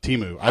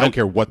Temu. I don't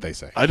care what they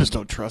say. I just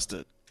don't trust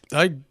it.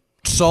 I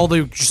saw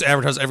they just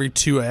advertise every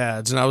 2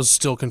 ads, and I was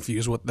still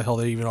confused what the hell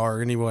they even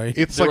are anyway.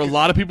 There were a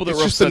lot of people that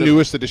were just the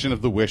newest edition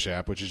of the Wish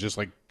app, which is just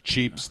like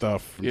cheap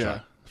stuff from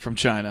China. From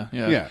China,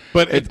 yeah. Yeah,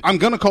 but I'm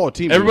going to call it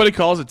Temu. Everybody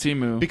calls it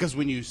Temu. Because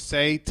when you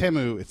say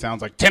Temu, it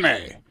sounds like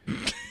Timmy.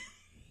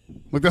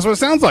 Like, that's what it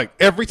sounds like.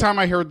 Every time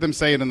I heard them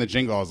say it in the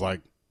jingle, I was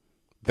like,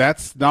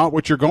 that's not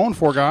what you're going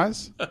for,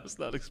 guys. I was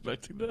not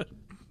expecting that.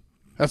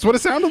 That's what it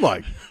sounded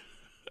like.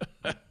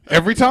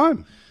 Every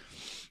time.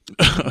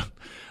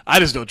 I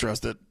just don't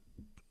trust it.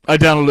 I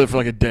downloaded it for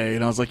like a day,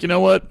 and I was like, you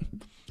know what?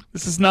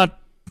 This is not...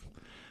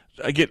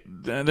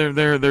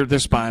 They're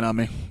spying on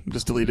me.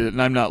 Just deleted it,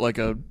 and I'm not like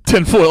a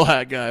tinfoil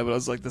hat guy, but I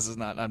was like, this is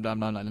not. I'm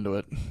not into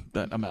it.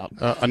 I'm out.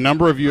 A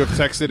number of you have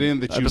texted in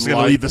that I'm just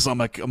gonna leave this on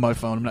my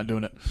phone. I'm not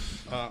doing it.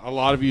 A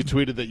lot of you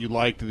tweeted that you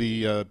liked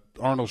the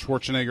Arnold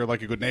Schwarzenegger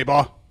 "Like a Good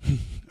Neighbor."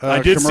 I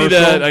did see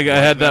that. I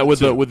had that with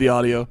the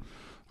audio.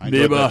 I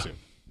enjoyed that too.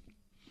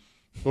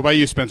 What about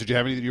you, Spencer? Do you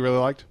have any that you really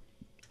liked?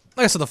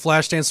 Like I said, the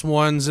Flashdance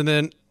ones, and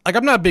then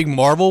I'm not a big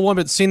Marvel one,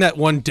 but seeing that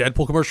one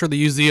Deadpool commercial, they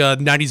use the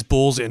 '90s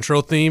Bulls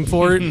intro theme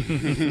for it.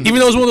 Even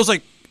though it was one of those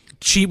like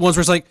cheap ones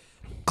where it's like,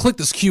 click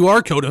this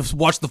QR code to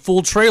watch the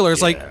full trailer.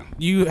 It's like,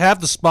 you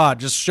have the spot,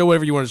 just show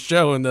whatever you want to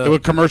show. In the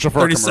commercial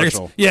for a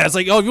commercial. Seconds. Yeah, it's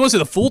like, oh, if you want to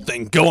see the full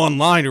thing, go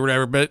online or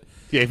whatever. But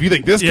yeah, if you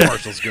think this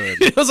commercial's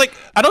good, I was like,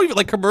 I don't even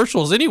like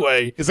commercials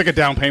anyway. It's like a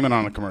down payment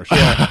on a commercial.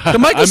 Yeah, the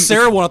Michael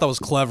Cera one I thought was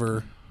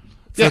clever.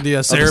 For the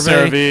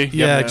CeraVe.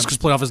 Yeah,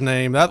 just playing off his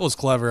name. That was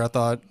clever, I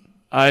thought.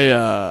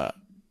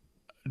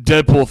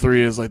 Deadpool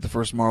 3 is like the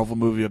first Marvel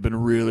movie I've been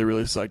really,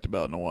 really psyched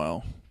about in a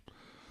while.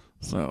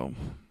 So,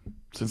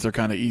 since they're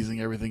kind of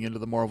easing everything into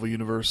the Marvel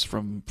universe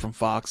from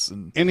Fox.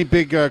 And any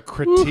big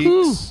critiques?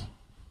 Woo-hoo.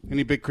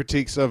 Any big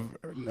critiques of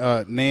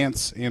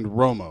Nance and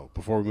Romo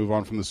before we move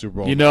on from the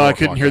Super Bowl? I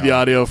couldn't hear the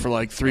audio for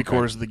like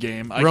three-quarters of the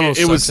game.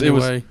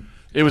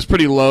 It was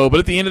pretty low, but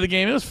at the end of the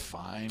game, it was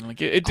fine.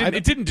 Like it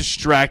didn't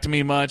distract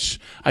me much.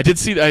 I did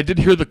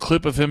hear the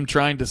clip of him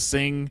trying to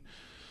sing.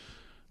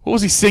 What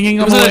was he singing?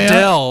 Was it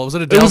Adele? Was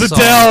it Adele? It was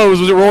Adele.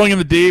 Was it Rolling in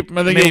the Deep?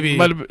 I think maybe.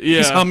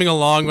 He's humming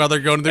along while they're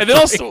going to the. And then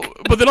all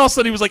of a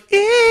sudden he was like,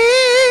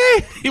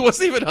 he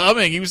wasn't even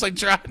humming. He was like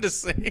trying to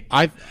sing.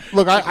 I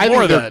think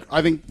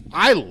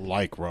I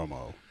like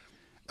Romo.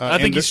 I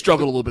think he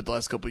struggled a little bit the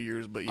last couple of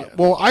years, but yeah.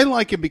 Well, I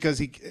like him because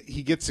he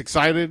gets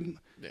excited,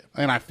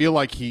 and I feel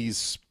like he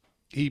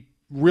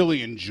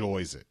really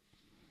enjoys it.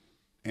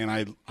 And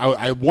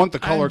I want the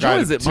color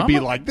guy to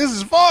be like, this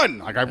is fun.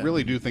 Like, I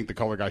really do think the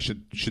color guy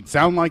should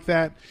sound like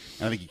that.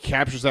 And I think he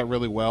captures that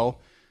really well.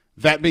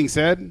 That being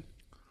said,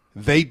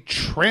 they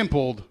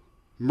trampled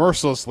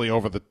mercilessly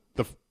over the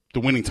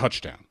winning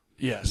touchdown.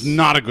 Yes. It's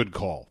not a good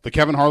call. The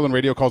Kevin Harlan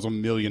radio call is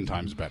 1,000,000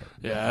 times better.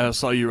 Yeah, I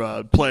saw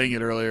you playing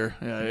it earlier.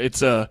 Yeah, it's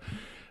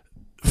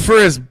for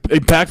as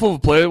impactful of a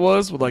play it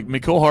was, with like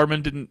Mecole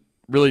Hardman didn't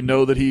really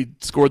know that he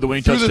scored the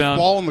winning touchdown. This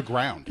ball on the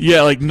ground.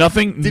 Yeah, like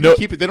nothing. Didn't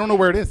keep it. They don't know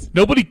where it is.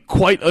 Nobody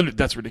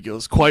that's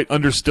ridiculous. Quite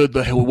understood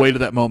the weight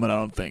of that moment. I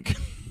don't think.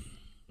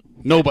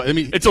 Nobody. I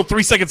mean, until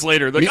 3 seconds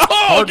later, game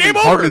over.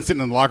 Hardman's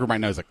sitting in the locker room right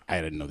now. He's like,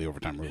 I didn't know the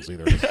overtime rules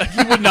either.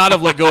 He would not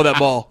have let go of that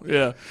ball.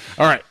 Yeah.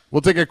 All right,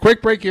 we'll take a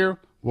quick break here.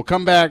 We'll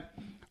come back.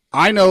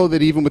 I know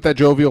that even with that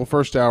jovial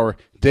first hour,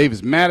 Dave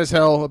is mad as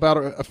hell about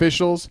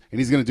officials, and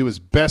he's going to do his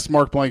best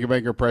Mark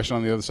Blankenbanker impression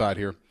on the other side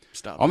here.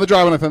 Stop. On the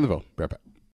drive on FM the Ville. Right back.